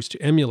supposed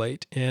to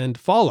emulate and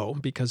follow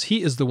because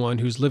he is the one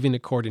who's living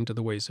according to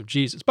the ways of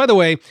Jesus. By the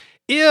way,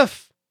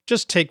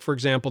 just take, for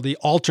example, the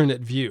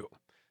alternate view.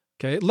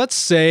 Okay, let's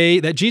say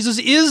that Jesus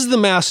is the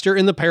master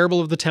in the parable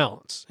of the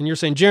talents. And you're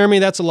saying, Jeremy,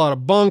 that's a lot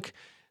of bunk.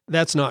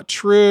 That's not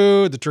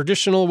true. The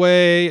traditional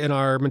way in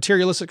our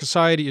materialistic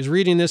society is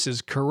reading this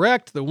is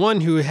correct. The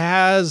one who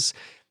has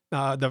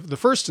the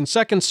first and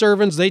second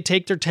servants, they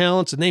take their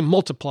talents and they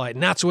multiply it.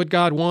 And that's what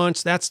God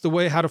wants. That's the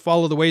way, how to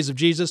follow the ways of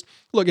Jesus.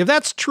 Look, if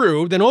that's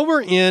true, then over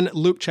in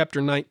Luke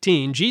chapter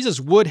 19, Jesus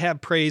would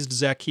have praised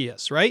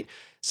Zacchaeus, right?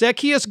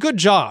 Zacchaeus, good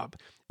job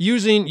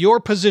using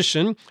your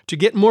position to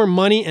get more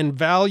money and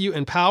value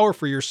and power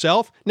for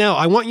yourself. Now,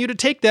 I want you to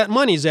take that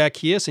money,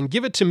 Zacchaeus, and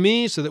give it to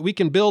me so that we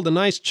can build a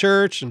nice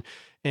church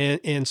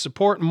and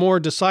support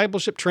more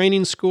discipleship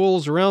training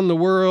schools around the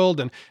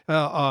world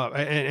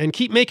and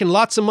keep making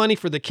lots of money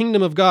for the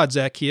kingdom of God,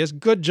 Zacchaeus.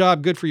 Good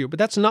job, good for you. But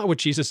that's not what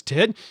Jesus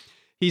did.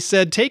 He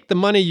said, take the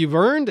money you've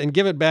earned and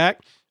give it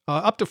back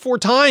up to 4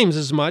 times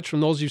as much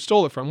from those you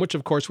stole it from, which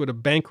of course would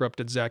have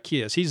bankrupted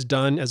Zacchaeus. He's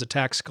done as a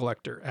tax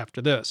collector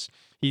after this.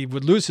 He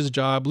would lose his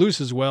job, lose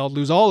his wealth,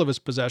 lose all of his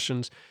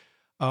possessions,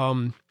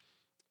 trying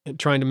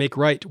to make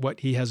right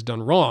what he has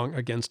done wrong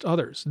against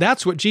others.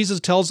 That's what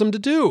Jesus tells him to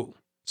do.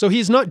 So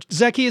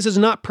Zacchaeus is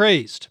not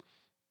praised.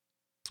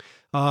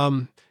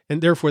 And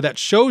therefore that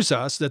shows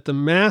us that the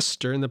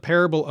master in the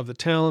parable of the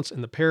talents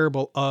and the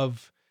parable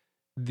of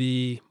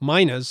the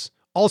minas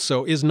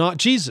also is not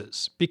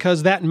Jesus,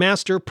 because that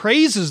master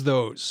praises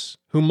those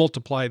who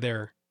multiply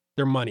their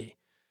money.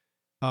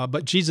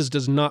 But Jesus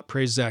does not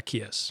praise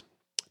Zacchaeus.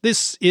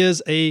 This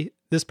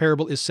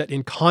parable is set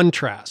in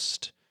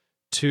contrast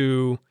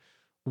to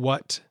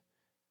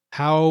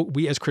how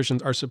we as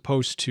Christians are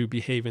supposed to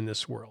behave in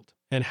this world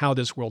and how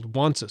this world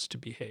wants us to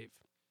behave.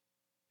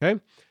 Okay?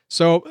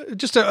 So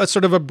just a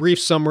sort of a brief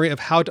summary of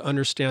how to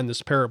understand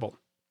this parable.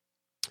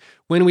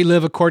 When we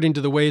live according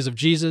to the ways of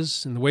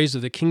Jesus and the ways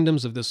of the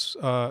kingdoms of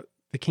the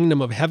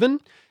kingdom of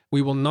heaven,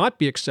 we will not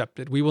be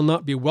accepted. We will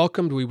not be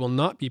welcomed. We will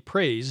not be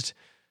praised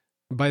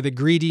by the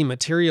greedy,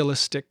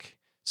 materialistic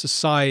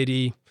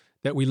society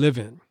that we live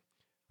in,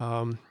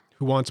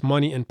 who wants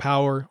money and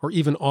power or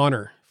even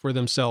honor for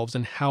themselves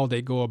and how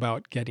they go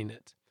about getting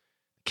it.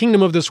 The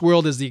kingdom of this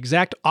world is the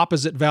exact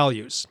opposite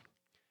values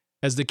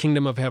as the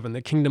kingdom of heaven,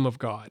 the kingdom of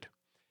God.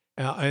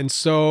 And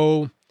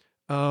so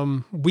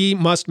we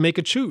must make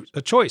a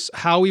choice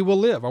how we will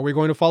live. Are we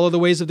going to follow the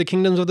ways of the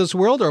kingdoms of this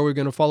world, or are we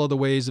going to follow the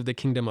ways of the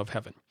kingdom of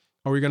heaven?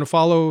 Are we going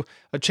to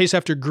chase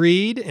after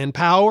greed and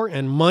power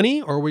and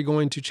money, or are we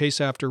going to chase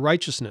after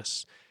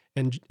righteousness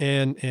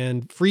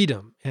and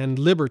freedom and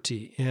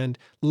liberty and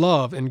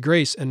love and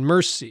grace and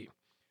mercy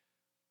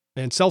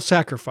and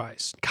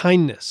self-sacrifice,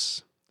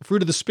 kindness, the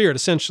fruit of the Spirit,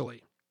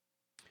 essentially?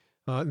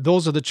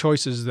 Those are the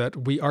choices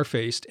that we are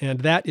faced, and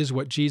that is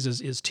what Jesus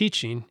is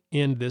teaching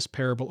in this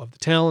parable of the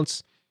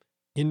talents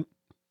in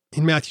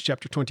Matthew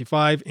chapter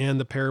 25, and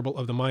the parable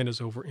of the minas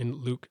over in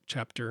Luke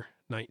chapter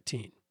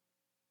 19.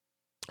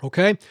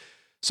 Okay,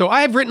 so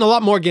I've written a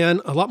lot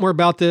more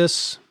about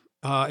this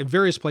in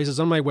various places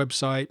on my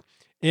website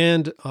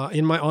and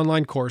in my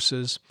online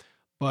courses,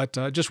 but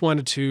just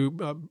wanted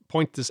to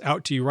point this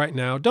out to you right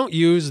now. Don't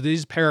use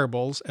these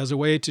parables as a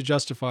way to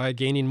justify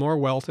gaining more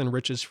wealth and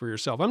riches for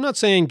yourself. I'm not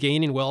saying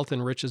gaining wealth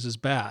and riches is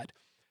bad.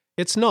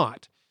 It's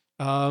not.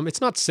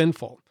 It's not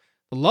sinful.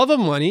 The love of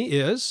money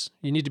is.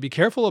 You need to be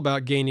careful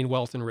about gaining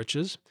wealth and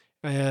riches,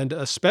 and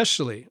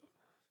especially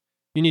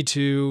you need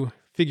to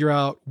figure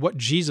out what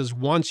Jesus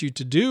wants you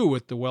to do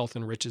with the wealth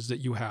and riches that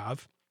you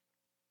have.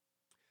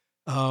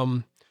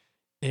 But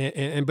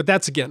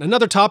that's, again,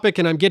 another topic,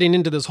 and I'm getting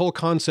into this whole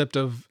concept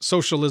of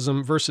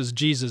socialism versus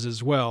Jesus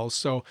as well.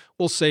 So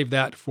we'll save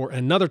that for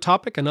another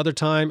topic, another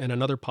time, and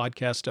another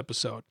podcast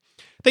episode.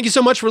 Thank you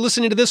so much for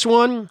listening to this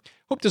one.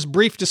 Hope this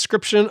brief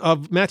description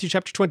of Matthew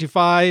chapter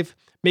 25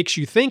 makes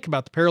you think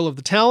about the parable of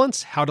the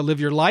talents, how to live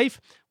your life,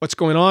 what's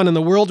going on in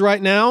the world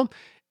right now,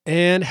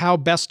 and how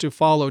best to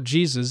follow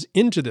Jesus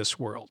into this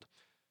world.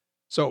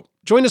 So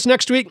join us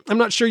next week. I'm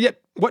not sure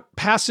yet what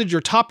passage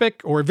or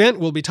topic or event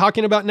we'll be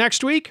talking about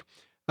next week.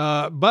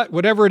 But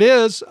whatever it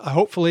is,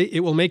 hopefully it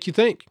will make you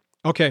think.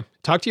 Okay,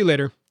 talk to you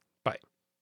later.